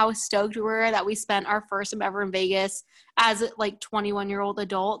 And like how stoked we were that we spent our first time ever in Vegas as like 21-year-old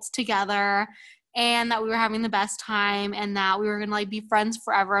adults together. And that we were having the best time. And that we were going to like be friends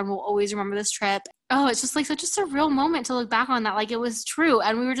forever. And we'll always remember this trip. Oh, it's just like such a surreal moment to look back on that. Like it was true.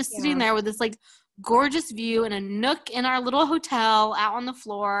 And we were just sitting there with this like gorgeous view in a nook in our little hotel out on the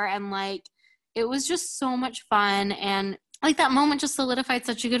floor, and like it was just so much fun, and like that moment just solidified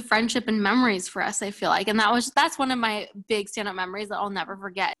such a good friendship and memories for us, I feel like. And that's one of my big stand-up memories that I'll never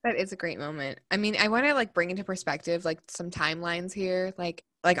forget. That is a great moment. I mean, I want to like bring into perspective like some timelines here, like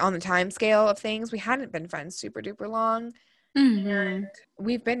on the time scale of things. We hadn't been friends super duper long, and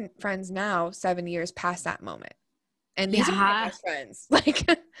we've been friends now 7 years past that moment. And these are my best friends. Like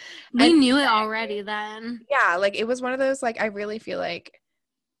we knew it already then. Yeah, like it was one of those, like I really feel like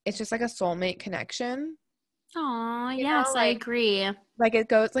it's just like a soulmate connection. Oh, yes, I agree. Like it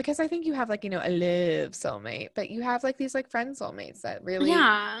goes like, because I think you have like, you know, a love soulmate, but you have like these like friend soulmates that really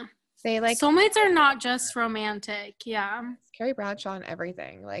they like soulmates are not just romantic. Yeah. Carrie Bradshaw and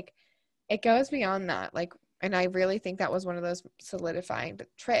everything. Like it goes beyond that. Like, and I really think that was one of those solidifying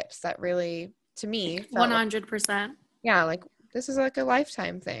trips that really, to me, 100%. Yeah, like this is like a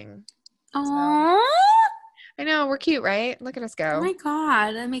lifetime thing. Aww. I know, we're cute, right? Look at us go. Oh my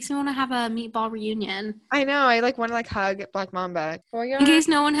god, that makes me want to have a meatball reunion. I know, I like want to like hug Black Mamba. In case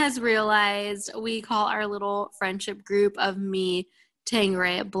no one has realized, we call our little friendship group of me,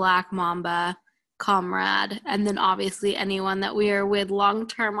 Tangray, Black Mamba, Comrade, and then obviously anyone that we are with long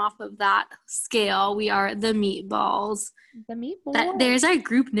term off of that scale, we are the Meatballs. The Meatballs. There's our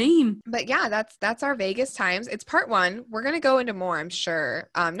group name. But yeah, that's our Vegas times. It's part one. We're gonna go into more, I'm sure.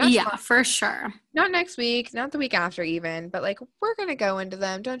 For sure. Not next week, not the week after even, but like we're gonna go into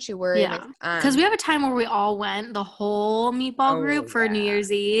them. Don't you worry. Yeah, because we have a time where we all went, the whole Meatball group for New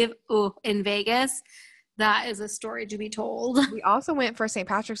Year's Eve in Vegas. That is a story to be told. We also went for St.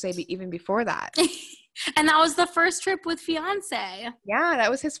 Patrick's Day even before that. And that was the first trip with fiance. Yeah, that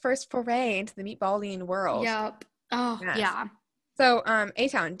was his first foray into the meatballing world. Yep. Oh, yes. Yeah. So,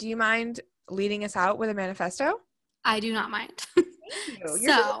 A-Town, do you mind leading us out with a manifesto? I do not mind. Thank you.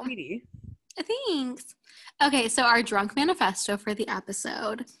 You're so sweetie. Thanks. Okay, so our drunk manifesto for the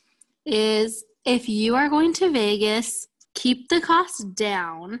episode is, if you are going to Vegas, keep the costs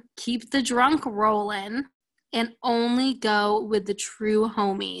down, keep the drunk rolling, and only go with the true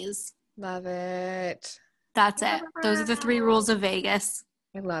homies. Love it. That's it. Those are the 3 rules of Vegas.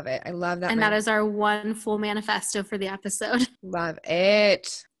 I love it. I love that. And that is our one full manifesto for the episode. Love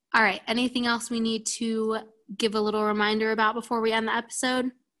it. All right. Anything else we need to give a little reminder about before we end the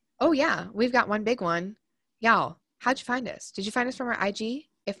episode? Oh, yeah. We've got one big one. Y'all, how'd you find us? Did you find us from our IG?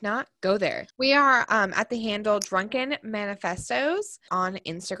 If not, go there. We are at the handle Drunken Manifestos on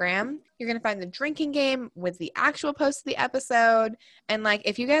Instagram. You're going to find the drinking game with the actual post of the episode. And like,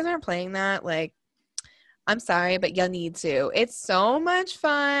 if you guys aren't playing that, like, I'm sorry, but you'll need to. It's so much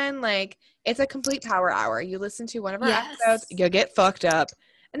fun. Like, it's a complete power hour. You listen to one of our episodes, you get fucked up,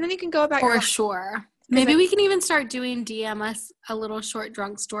 and then you can go about your life. For sure. Maybe we can even start doing DM us a little short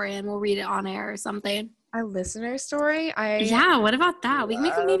drunk story and we'll read it on air or something. A listener story? Yeah, what about that? We can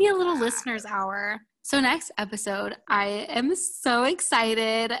make maybe a little listeners hour. So next episode, I am so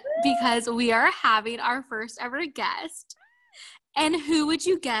excited because we are having our first ever guest. And who would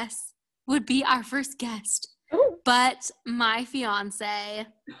you guess would be our first guest? Ooh. But my fiance,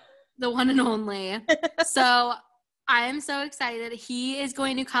 the one and only. So I am so excited. He is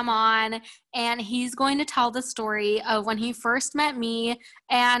going to come on and he's going to tell the story of when he first met me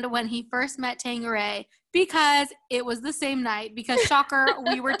and when he first met Tangeray, because it was the same night, because shocker,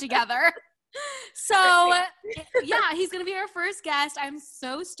 we were together. So, yeah, he's going to be our first guest. I'm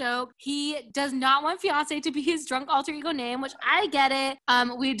so stoked. He does not want fiance to be his drunk alter ego name, which I get it.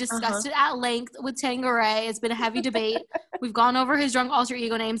 We discussed it at length with Tangeray. It's been a heavy debate. We've gone over his drunk alter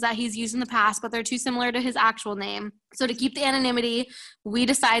ego names that he's used in the past, but they're too similar to his actual name. So to keep the anonymity, we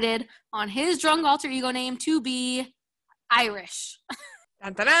decided on his drunk alter ego name to be Irish.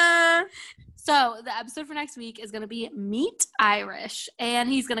 Da-da-da. So the episode for next week is going to be Meet Irish, and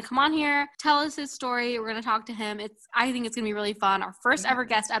he's going to come on here, tell us his story. We're going to talk to him. I think it's going to be really fun. Our first ever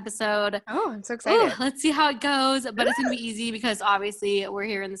guest episode. Oh, I'm so excited. Let's see how it goes, but it's going to be easy because obviously we're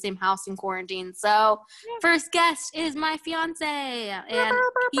here in the same house in quarantine. So first guest is my fiance, and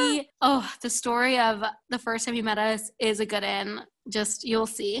the story of the first time he met us is a good one. Just, you'll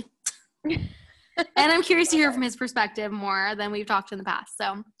see. And I'm curious to hear from his perspective more than we've talked in the past.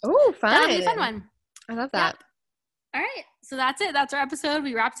 So, fun. That'll be a fun one. I love that. Yep. All right. So that's it. That's our episode.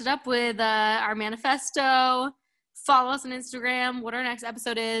 We wrapped it up with our manifesto. Follow us on Instagram, what our next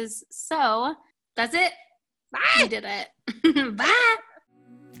episode is. So that's it. Bye. We did it. Bye.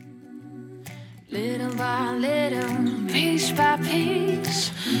 Little by little, piece by piece,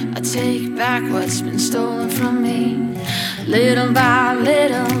 I take back what's been stolen from me. Little by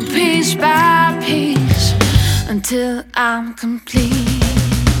little, piece by piece, until I'm complete.